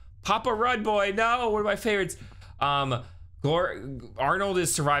 and Papa Rudd Boy. No, one of my favorites. Arnold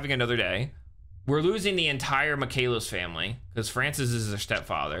is surviving another day. We're losing the entire Michaelos family because Francis is their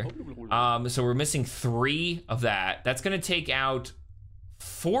stepfather. So we're missing 3 of that. That's gonna take out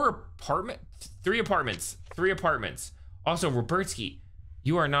 3 apartments. Also, Robertsky,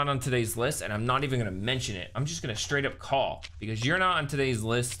 you are not on today's list, and I'm not even gonna mention it. I'm just gonna straight up call because you're not on today's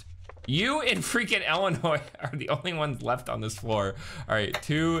list. You and freaking Illinois are the only ones left on this floor. All right,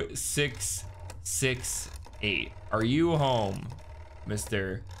 2668. Are you home,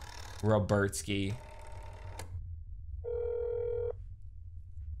 Mr. Robertsky?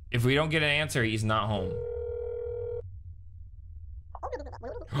 If we don't get an answer, he's not home.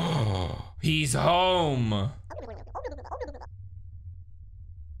 He's home.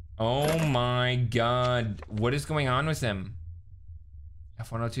 Oh my God. What is going on with him?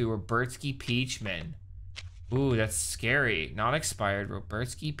 F102, Robertsky Peachman. Ooh, that's scary. Not expired.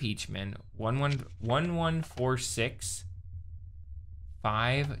 Robertsky Peachman. 1146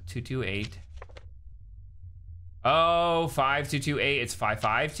 5228. Oh, 5228. It's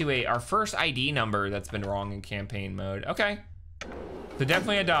 5528. Our first ID number that's been wrong in campaign mode. Okay. So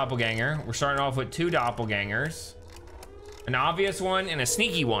definitely a doppelganger. We're starting off with 2 doppelgangers. An obvious one and a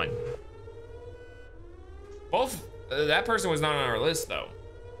sneaky one. Both, that person was not on our list though.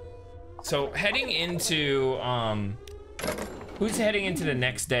 So heading into, who's heading into the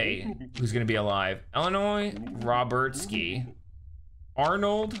next day? Who's gonna be alive? Illinois Robertsky,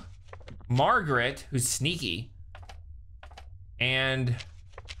 Arnold, Margaret, who's sneaky, and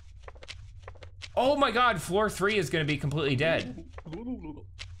oh my God, floor 3 is gonna be completely dead.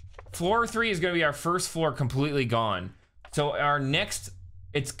 Floor 3 is gonna be our first floor completely gone. So our next,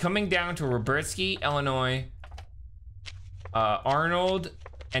 it's coming down to Robertsky, Illinois, Arnold,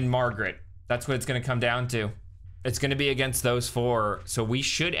 and Margaret. That's what it's gonna come down to. It's gonna be against those 4. So we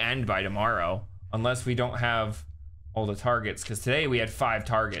should end by tomorrow, unless we don't have all the targets, because today we had 5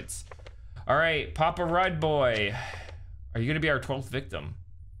 targets. All right, Papa Rudd Boy, are you gonna be our 12th victim?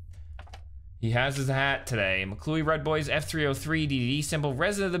 He has his hat today. McClooey Red Boys, F303, D.D.D symbol,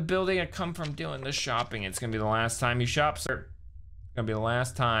 resident of the building. I come from doing the shopping. It's gonna be the last time you shop, sir. It's gonna be the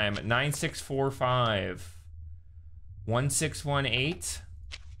last time. 9645, 1618,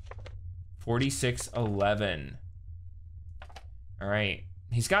 4611. All right,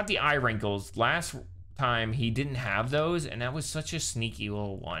 he's got the eye wrinkles. Last time he didn't have those, and that was such a sneaky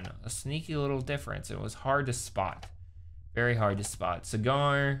little one. A sneaky little difference. It was hard to spot. Very hard to spot.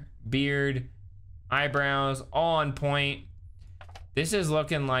 Cigar, beard, eyebrows, all on point. This is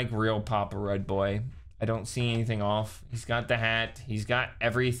looking like real Papa Red Boy. I don't see anything off. He's got the hat. He's got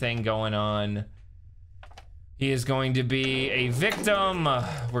everything going on. He is going to be a victim.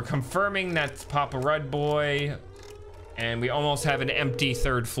 We're confirming that's Papa Red Boy. And we almost have an empty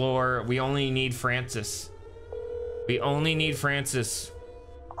 3rd floor. We only need Francis. We only need Francis.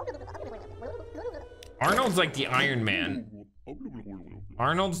 Arnold's like the Iron Man.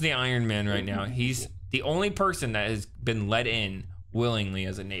 Arnold's the Iron Man right now. He's the only person that has been let in willingly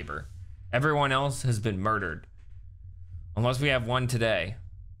as a neighbor. Everyone else has been murdered. Unless we have one today.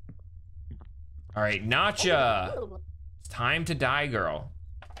 All right, Nacha. It's time to die, girl.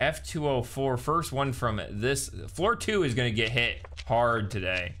 F204, first one from this. Floor 2 is gonna get hit hard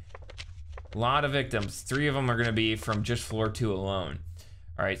today. A lot of victims. 3 of them are gonna be from just floor 2 alone.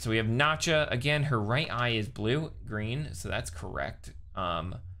 All right, so we have Nacha. Again, her right eye is blue, green, so that's correct.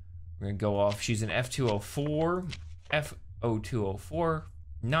 We're gonna go off. She's an F204, F0204.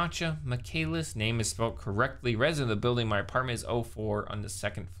 Nacha Michaelis, name is spelled correctly. Resident of the building, my apartment is 04 on the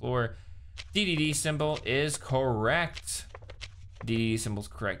 2nd floor. D.D.D symbol is correct. D.D.D symbol's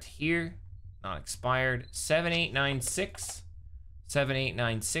correct here. Not expired. 7896,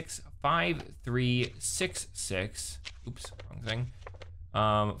 7896, 5366. Oops, wrong thing.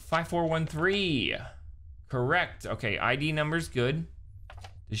 5413. Correct. Okay, ID number's good.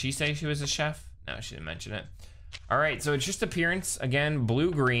 Did she say she was a chef? No, she didn't mention it. All right, so it's just appearance. Again,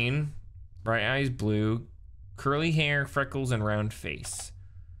 blue-green, bright eyes blue, curly hair, freckles, and round face.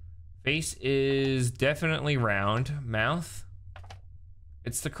 Face is definitely round. Mouth,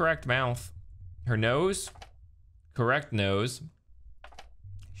 it's the correct mouth. Her nose, correct nose.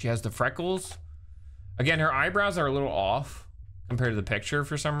 She has the freckles. Again, her eyebrows are a little off compared to the picture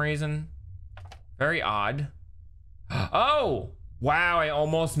for some reason. Very odd. Oh, wow, I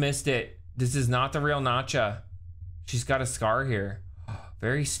almost missed it. This is not the real Nacha. She's got a scar here.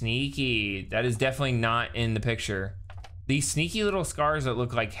 Very sneaky. That is definitely not in the picture. These sneaky little scars that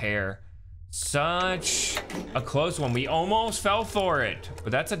look like hair. Such a close one. We almost fell for it,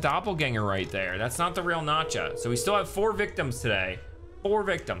 but that's a doppelganger right there. That's not the real Nacha. So we still have 4 victims today. 4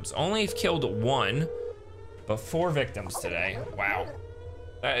 victims. Only killed 1, but 4 victims today. Wow.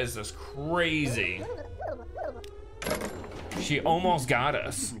 That is just crazy. She almost got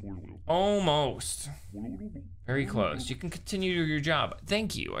us. Almost. Very close. You can continue your job.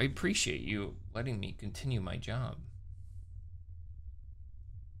 Thank you. I appreciate you letting me continue my job.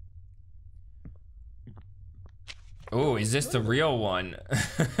 Oh, is this the real one?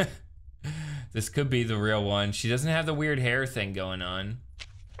 This could be the real one. She doesn't have the weird hair thing going on.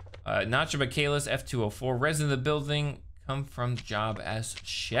 Nacha Michaelis, F204, resident of the building, come from job as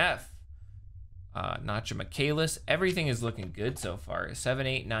chef. Nacha Michaelis, everything is looking good so far.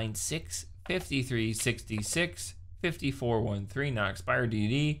 7896, 5366, 5413, not expired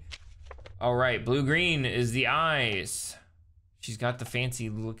D.D. All right, blue-green is the eyes. She's got the fancy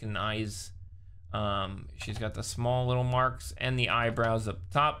looking eyes. She's got the small little marks and the eyebrows up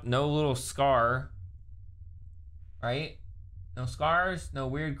top. No little scar, right? No scars, no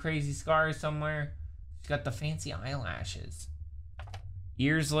weird crazy scars somewhere. She's got the fancy eyelashes.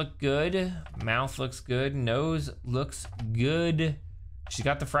 Ears look good. Mouth looks good. Nose looks good. She's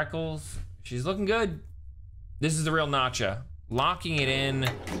got the freckles. She's looking good. This is the real Nacha. Locking it in.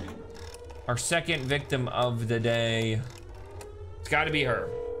 Our second victim of the day. It's gotta be her.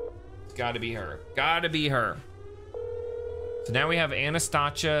 It's gotta be her. Gotta be her. So now we have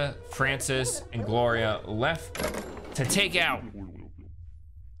Anastasia, Francis, and Gloria left to take out.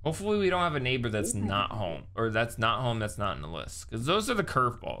 Hopefully we don't have a neighbor that's not home, or that's not home, that's not in the list. Because those are the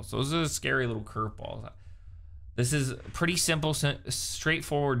curveballs. Those are the scary little curveballs. This is a pretty simple,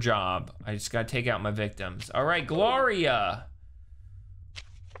 straightforward job. I just gotta take out my victims. All right, Gloria.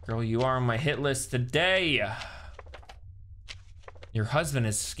 Girl, you are on my hit list today. Your husband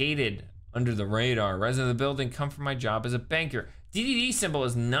has skated under the radar. Resident of the building, come from my job as a banker. D.D.D symbol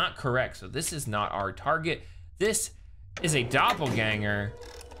is not correct, so this is not our target. This is a doppelganger.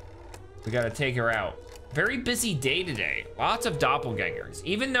 We gotta take her out. Very busy day today. Lots of doppelgangers.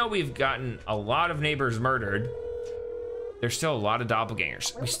 Even though we've gotten a lot of neighbors murdered, there's still a lot of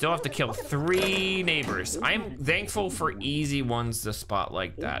doppelgangers. We still have to kill 3 neighbors. I'm thankful for easy ones to spot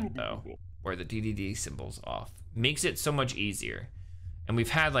like that, though, where the D.D.D symbol's off. Makes it so much easier. And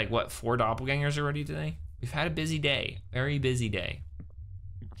we've had like, what, 4 doppelgangers already today? We've had a busy day, very busy day.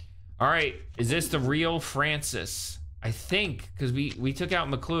 All right, is this the real Francis? I think, because we took out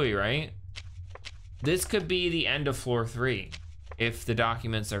McClure, right? This could be the end of floor 3, if the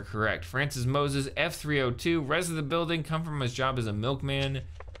documents are correct. Francis Moses, F302, resident of the building, come from his job as a milkman.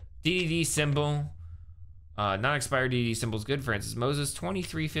 D.D.D symbol, not expired D.D.D symbol's good. Francis Moses,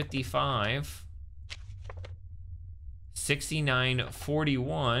 2355.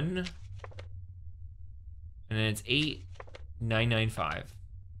 6941, and then it's 8995.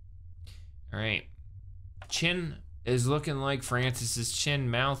 All right, chin is looking like Francis's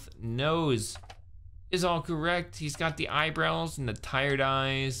chin. Mouth, nose is all correct. He's got the eyebrows and the tired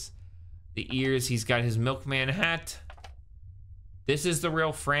eyes, the ears. He's got his milkman hat. This is the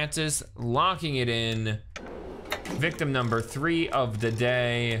real Francis. Locking it in. Victim number 3 of the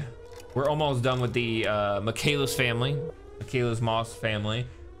day. We're almost done with the Michaela's family, Michaela's Moss family.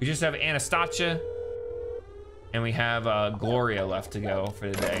 We just have Anastasia, and we have Gloria left to go for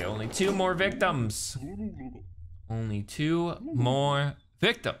the day. Only 2 more victims. Only 2 more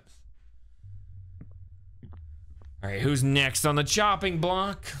victims. All right, who's next on the chopping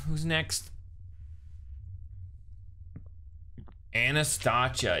block? Who's next?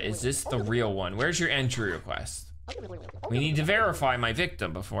 Anastasia, is this the real one? Where's your entry request? We need to verify my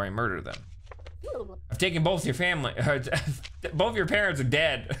victim before I murder them. I've taken both your family, both your parents are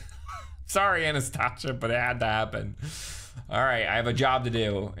dead. Sorry, Anastasia, but it had to happen. All right, I have a job to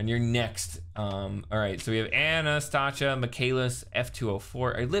do, and you're next. All right, so we have Anastasia, Michaelis,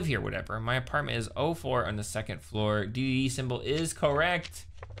 F204. I live here, whatever. My apartment is 04 on the 2nd floor. D.D.D symbol is correct.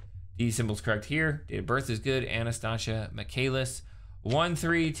 D.D symbol is correct here. Date of birth is good. Anastasia, Michaelis,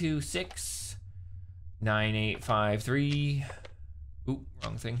 1326. 9853. Oop,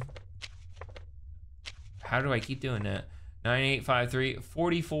 wrong thing. How do I keep doing that? 9853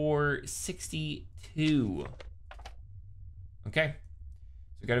 4462. Okay.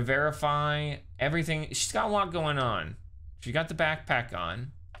 So we gotta verify everything. She's got a lot going on. She got the backpack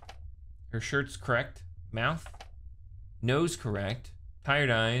on. Her shirt's correct. Mouth. Nose correct. Tired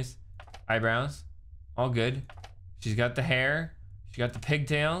eyes. Eyebrows. All good. She's got the hair. She got the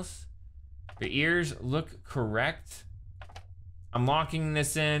pigtails. Her ears look correct. I'm locking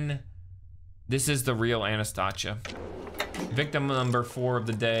this in. This is the real Anastasia. Victim number 4 of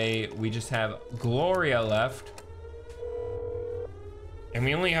the day. We just have Gloria left. And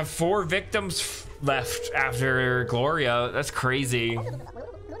we only have 4 victims left after Gloria. That's crazy.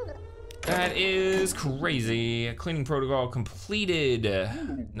 That is crazy. Cleaning protocol completed.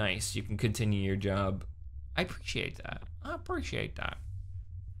 Nice, you can continue your job. I appreciate that. I appreciate that.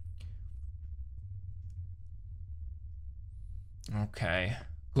 Okay.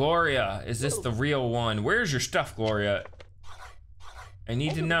 Gloria, is this the real one? Where's your stuff, Gloria? I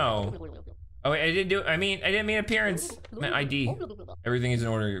need to know. Oh, wait, I didn't mean appearance. I meant ID. Everything is in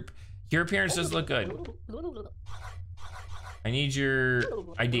order. Your appearance does look good. I need your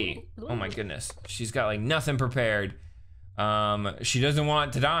ID. Oh my goodness. She's got like nothing prepared. She doesn't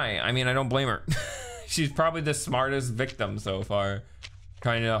want to die. I mean, I don't blame her. She's probably the smartest victim so far.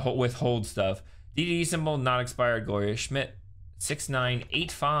 Trying to withhold stuff. D.D.D symbol not expired. Gloria Schmidt.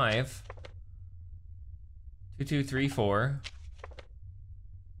 6985 2234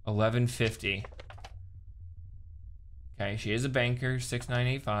 1150. Okay, she is a banker.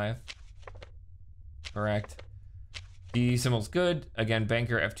 6985. Correct. D symbol's good. Again,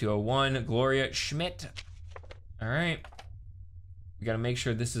 banker F201. Gloria Schmidt. All right. We gotta make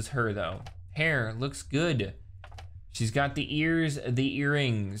sure this is her though. Hair looks good. She's got the ears, the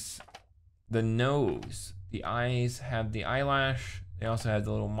earrings, the nose. The eyes have the eyelash. They also have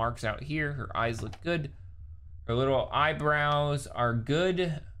the little marks out here. Her eyes look good. Her Her little eyebrows are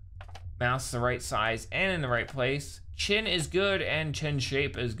good. Mouth's the right size and in the right place. Chin is good and chin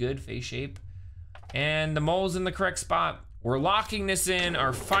shape is good, face shape. And the mole's in the correct spot. We're locking this in.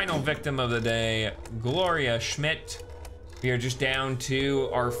 Our final victim of the day, Gloria Schmidt. We are just down to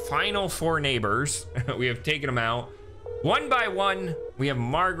our final 4 neighbors. We have taken them out. One by one, we have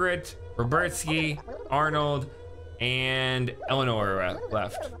Margaret, Robertsky, Arnold, and Eleanor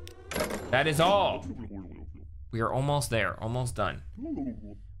left. That is all. We are almost there, almost done.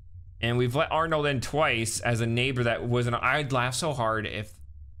 And we've let Arnold in twice as a neighbor that wasn't. I'd laugh so hard if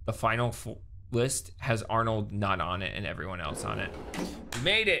the final list has Arnold not on it and everyone else on it. We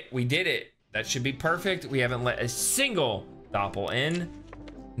made it, we did it. That should be perfect. We haven't let a single doppel in.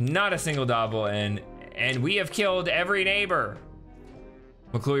 Not a single doppel in. And we have killed every neighbor.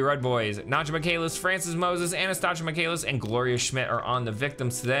 McCluey Red Boys, Nacho Michaelis, Francis Moses, Anastasia Michaelis, and Gloria Schmidt are on the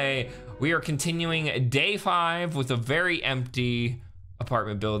victims today. We are continuing day 5 with a very empty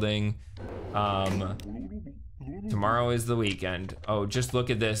apartment building. Tomorrow is the weekend. Oh, just look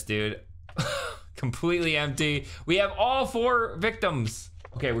at this, dude. Completely empty. We have all 4 victims.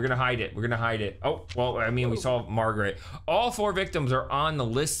 Okay, we're gonna hide it. We're gonna hide it. Oh, well, I mean, we saw Margaret. All 4 victims are on the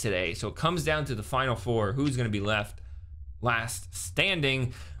list today, so it comes down to the final 4. Who's gonna be left last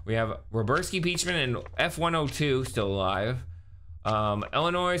standing? We have Robertsky Peachman and F102 still alive.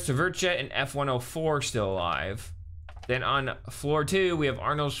 Illinois Severchet and F104 still alive. Then on floor 2, we have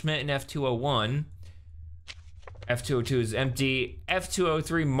Arnold Schmidt and F201. F202 is empty.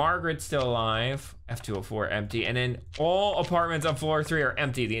 F203, Margaret's still alive. F204 empty. And then all apartments on floor 3 are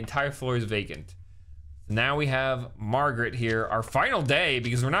empty. The entire floor is vacant. Now we have Margaret here, our final day,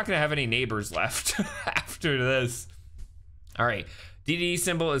 because we're not gonna have any neighbors left after this. All right, D.D.D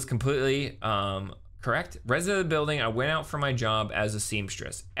symbol is completely correct. Resident of the building, I went out for my job as a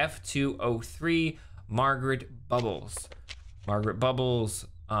seamstress. F203, Margaret Bubbles. Margaret Bubbles,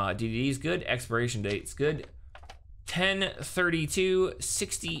 D.D.D is good, expiration date's good.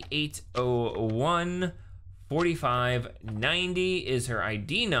 10/32/6801 4590 is her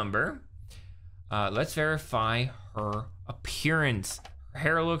ID number. Let's verify her appearance. Her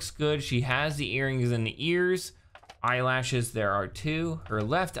hair looks good. She has the earrings in the ears. Eyelashes, there are 2. Her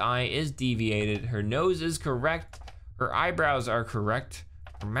left eye is deviated. Her nose is correct. Her eyebrows are correct.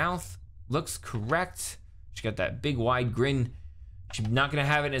 Her mouth looks correct. She got that big wide grin. She's not gonna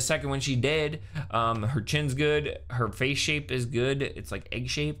have it in a second when she did. Her chin's good. Her face shape is good. It's like egg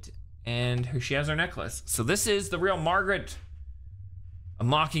shaped. And she has her necklace. So this is the real Margaret.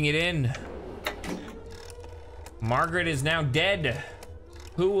 I'm locking it in. Margaret is now dead.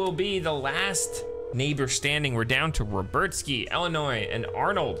 Who will be the last neighbor standing? We're down to Robertsky, Illinois, and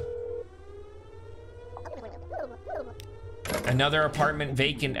Arnold. Another apartment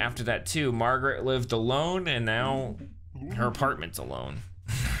vacant after that too. Margaret lived alone and now her apartment's alone.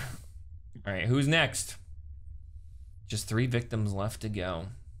 All right, who's next? Just 3 victims left to go.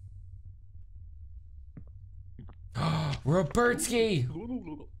 Robertsky!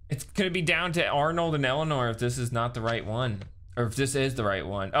 It's gonna be down to Arnold and Eleanor if this is not the right one. Or if this is the right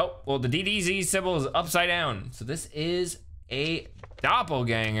one. Oh, well, the DDZ symbol is upside down. So this is a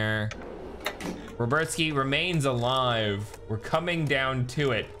doppelganger. Robertsky remains alive. We're coming down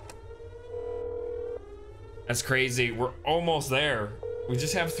to it. That's crazy. We're almost there. We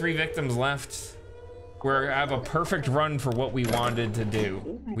just have 3 victims left. We have a perfect run for what we wanted to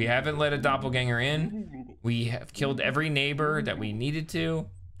do. We haven't let a doppelganger in. We have killed every neighbor that we needed to.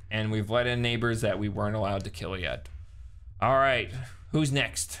 And we've let in neighbors that we weren't allowed to kill yet. All right, who's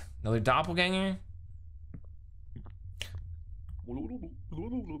next? Another doppelganger?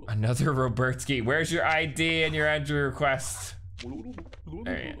 Another Robertsky. Where's your ID and your entry request? All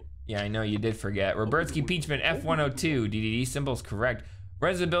right. Yeah, I know you did forget. Robertsky Peachman, F102. D.D.D symbol's correct.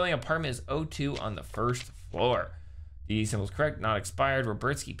 Resident building apartment is 02 on the 1st floor. D.D.D symbol's correct, not expired.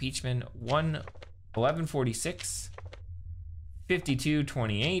 Robertsky Peachman, 1146,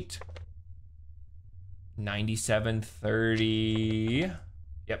 5228, 9730.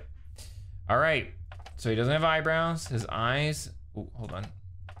 Yep. All right. So he doesn't have eyebrows. His eyes. Ooh, hold on.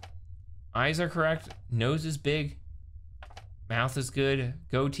 Eyes are correct. Nose is big. Mouth is good.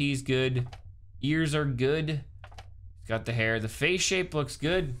 Goatee's good. Ears are good. He's got the hair. The face shape looks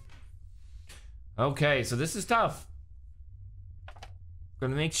good. Okay, so this is tough.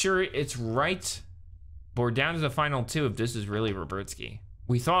 Gonna make sure it's right. But we're down to the final 2 if this is really Robertsky.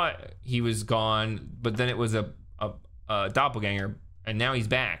 We thought he was gone, but then it was a doppelganger, and now he's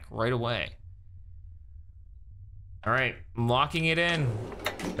back right away. All right, I'm locking it in.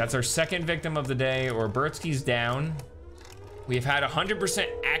 That's our 2nd victim of the day. Robertsky's down. We've had 100%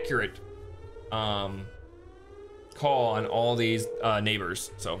 accurate call on all these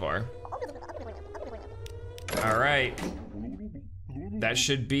neighbors so far. All right. That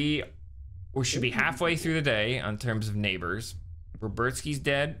should be, we should be halfway through the day on terms of neighbors. Robertsky's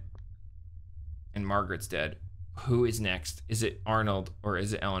dead and Margaret's dead. Who is next? Is it Arnold or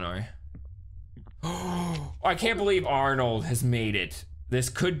is it Eleanor? Oh, I can't believe Arnold has made it. This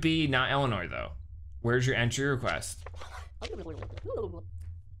could be not Eleanor though. Where's your entry request?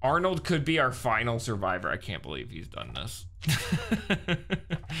 Arnold could be our final survivor. I can't believe he's done this. All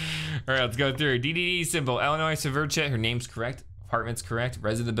right, let's go through. D.D.D symbol, Eleanor Severchet, her name's correct. Apartment's correct.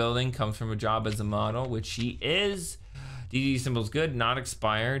 Resident of the building, comes from a job as a model, which she is. D.D.D symbol's good, not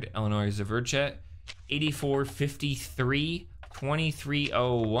expired. Eleanor Severchet, 8453,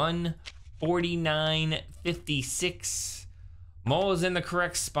 2301, 4956. Mole is in the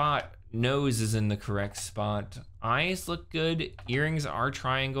correct spot. Nose is in the correct spot. Eyes look good. Earrings are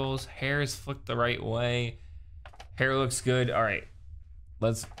triangles. Hair is flicked the right way. Hair looks good. All right,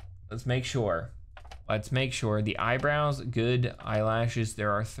 let's make sure. Let's make sure. The eyebrows, good. Eyelashes,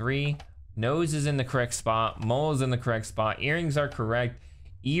 there are 3. Nose is in the correct spot. Mole is in the correct spot. Earrings are correct.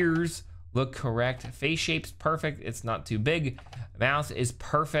 Ears look correct. Face shape's perfect. It's not too big. Mouth is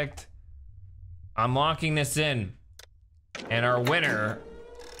perfect. I'm locking this in. And our winner,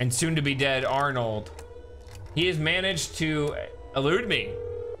 and soon to be dead, Arnold, he has managed to elude me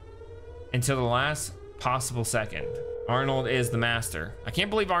until the last possible second. Arnold is the master. I can't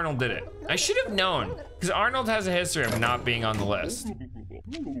believe Arnold did it. I should have known, because Arnold has a history of not being on the list.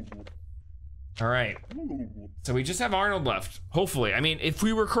 All right, so we just have Arnold left, hopefully. I mean, if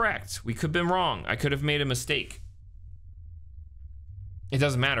we were correct, we could have been wrong. I could have made a mistake. It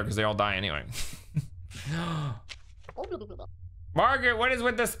doesn't matter, because they all die anyway. Margaret, what is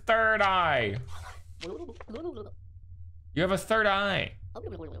with this third eye? You have a third eye.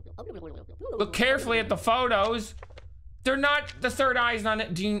 Look carefully at the photos. They're not, the third eye is not,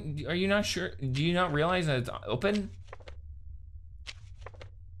 are you not sure? Do you not realize that it's open?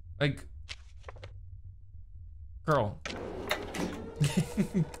 Like, girl.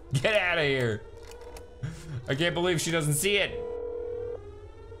 Get out of here. I can't believe she doesn't see it.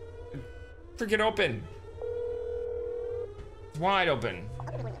 Freaking open. It's wide open.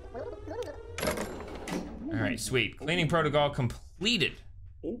 All right, sweet. Cleaning protocol completed.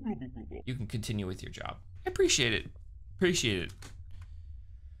 You can continue with your job. I appreciate it. Appreciate it.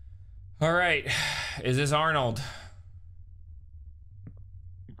 All right, is this Arnold?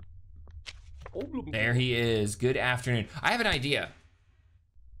 There he is. Good afternoon. I have an idea.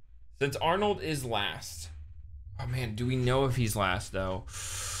 Since Arnold is last. Oh man, do we know if he's last though?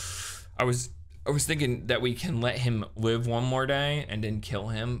 I was thinking that we can let him live one more day and then kill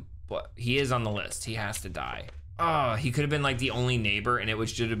him, but he is on the list. He has to die. Oh, he could have been like the only neighbor and it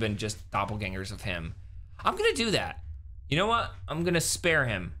should have been just doppelgangers of him. I'm gonna do that. You know what? I'm gonna spare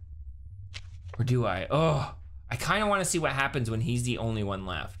him. Or do I? Oh, I kind of want to see what happens when he's the only one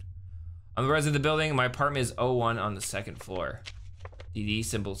left. I'm the resident of the building. My apartment is 01 on the 2nd floor. D.D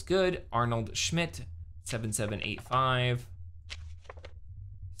symbol's good. Arnold Schmidt, 7785.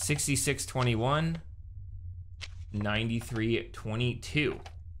 6621. 9322.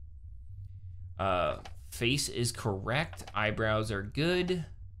 Face is correct. Eyebrows are good.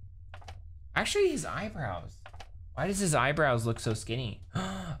 Actually, his eyebrows. Why does his eyebrows look so skinny?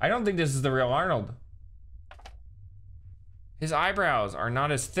 I don't think this is the real Arnold. His eyebrows are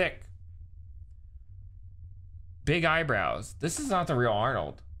not as thick. Big eyebrows. This is not the real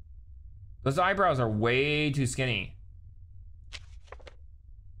Arnold. Those eyebrows are way too skinny. See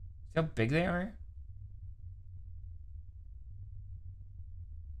how big they are?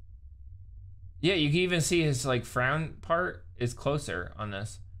 Yeah, you can even see his like frown part is closer on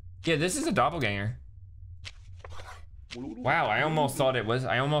this. Yeah, this is a doppelganger. Wow, I almost thought it was.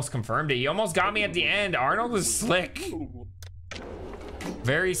 I almost confirmed it. You almost got me at the end. Arnold was slick.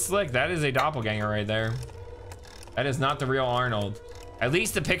 Very slick. That is a doppelganger right there. That is not the real Arnold. At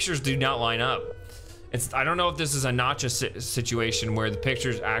least the pictures do not line up. I don't know if this is a notch situation where the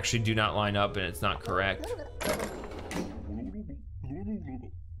pictures actually do not line up and it's not correct.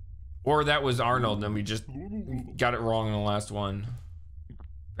 Or that was Arnold and we just got it wrong in the last one.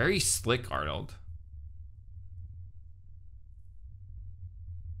 Very slick Arnold.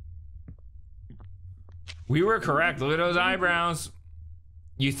 We were correct. Look at those eyebrows.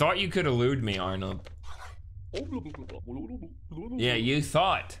 You thought you could elude me, Arnold. Yeah, you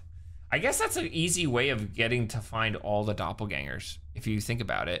thought. I guess that's an easy way of getting to find all the doppelgangers, if you think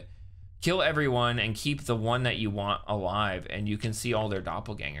about it. Kill everyone and keep the one that you want alive, and you can see all their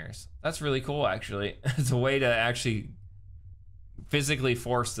doppelgangers. That's really cool, actually. It's a way to actually physically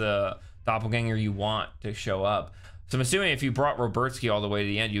force the doppelganger you want to show up. So I'm assuming if you brought Robertsky all the way to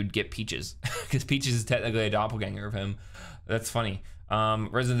the end, you'd get Peaches, because Peaches is technically a doppelganger of him. That's funny.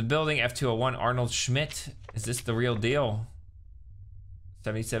 Resident of the building, F201, Arnold Schmidt. Is this the real deal?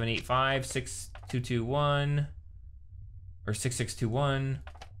 7785 6221 or 6621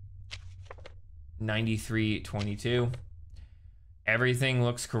 9322. Everything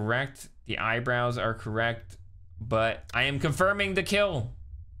looks correct. The eyebrows are correct, but I am confirming the kill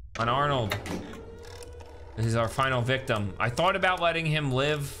on Arnold. This is our final victim. I thought about letting him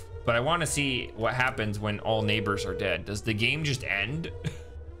live, but I want to see what happens when all neighbors are dead. Does the game just end?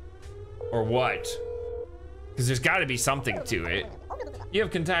 Or what? Because there's got to be something to it. You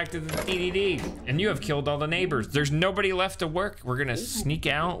have contacted the D.D.D, and you have killed all the neighbors. There's nobody left to work. We're gonna sneak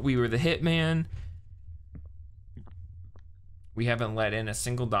out. We were the hitman. We haven't let in a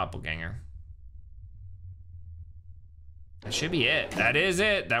single doppelganger. That should be it. That is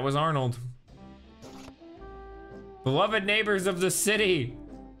it. That was Arnold. Beloved neighbors of the city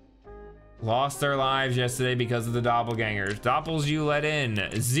lost their lives yesterday because of the doppelgangers. Doppels you let in.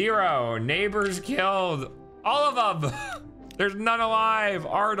 0. Neighbors killed. All of them. There's none alive.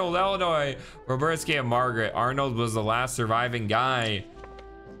 Arnold, Illinois. Robertsky and Margaret. Arnold was the last surviving guy.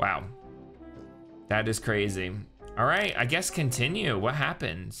 Wow. That is crazy. All right, I guess continue. What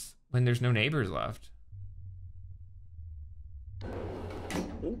happens when there's no neighbors left?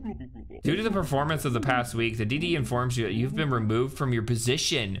 Due to the performance of the past week, the DD informs you that you've been removed from your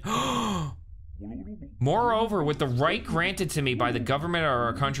position. Moreover, with the right granted to me by the government of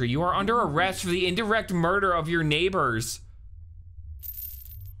our country, you are under arrest for the indirect murder of your neighbors.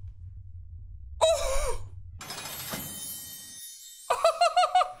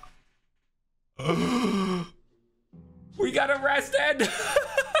 We got arrested.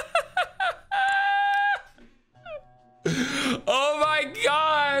 Oh my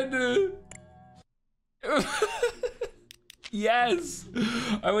God. Yes.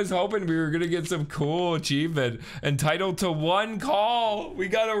 I was hoping we were gonna get some cool achievement. Entitled to 1 call. We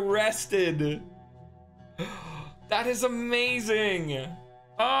got arrested. That is amazing.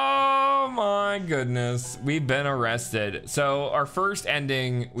 Oh my goodness. We've been arrested. So our first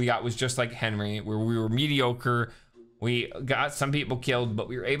ending we got was just like Henry, where we were mediocre. We got some people killed, but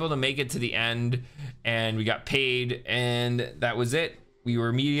we were able to make it to the end and we got paid, and that was it. We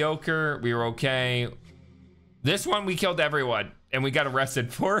were mediocre, we were okay. This one, we killed everyone and we got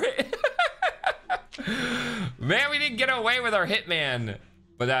arrested for it. Man, we didn't get away with our hitman.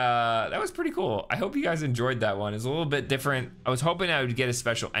 But that was pretty cool. I hope you guys enjoyed that one. It's a little bit different. I was hoping I would get a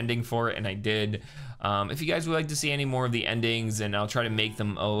special ending for it, and I did. If you guys would like to see any more of the endings, and I'll try to make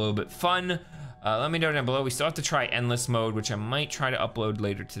them a little bit fun, let me know down below. We still have to try endless mode, which I might try to upload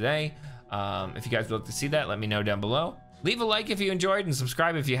later today. If you guys would like to see that, let me know down below. Leave a like if you enjoyed, and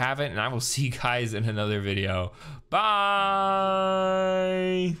subscribe if you haven't, and I will see you guys in another video. Bye!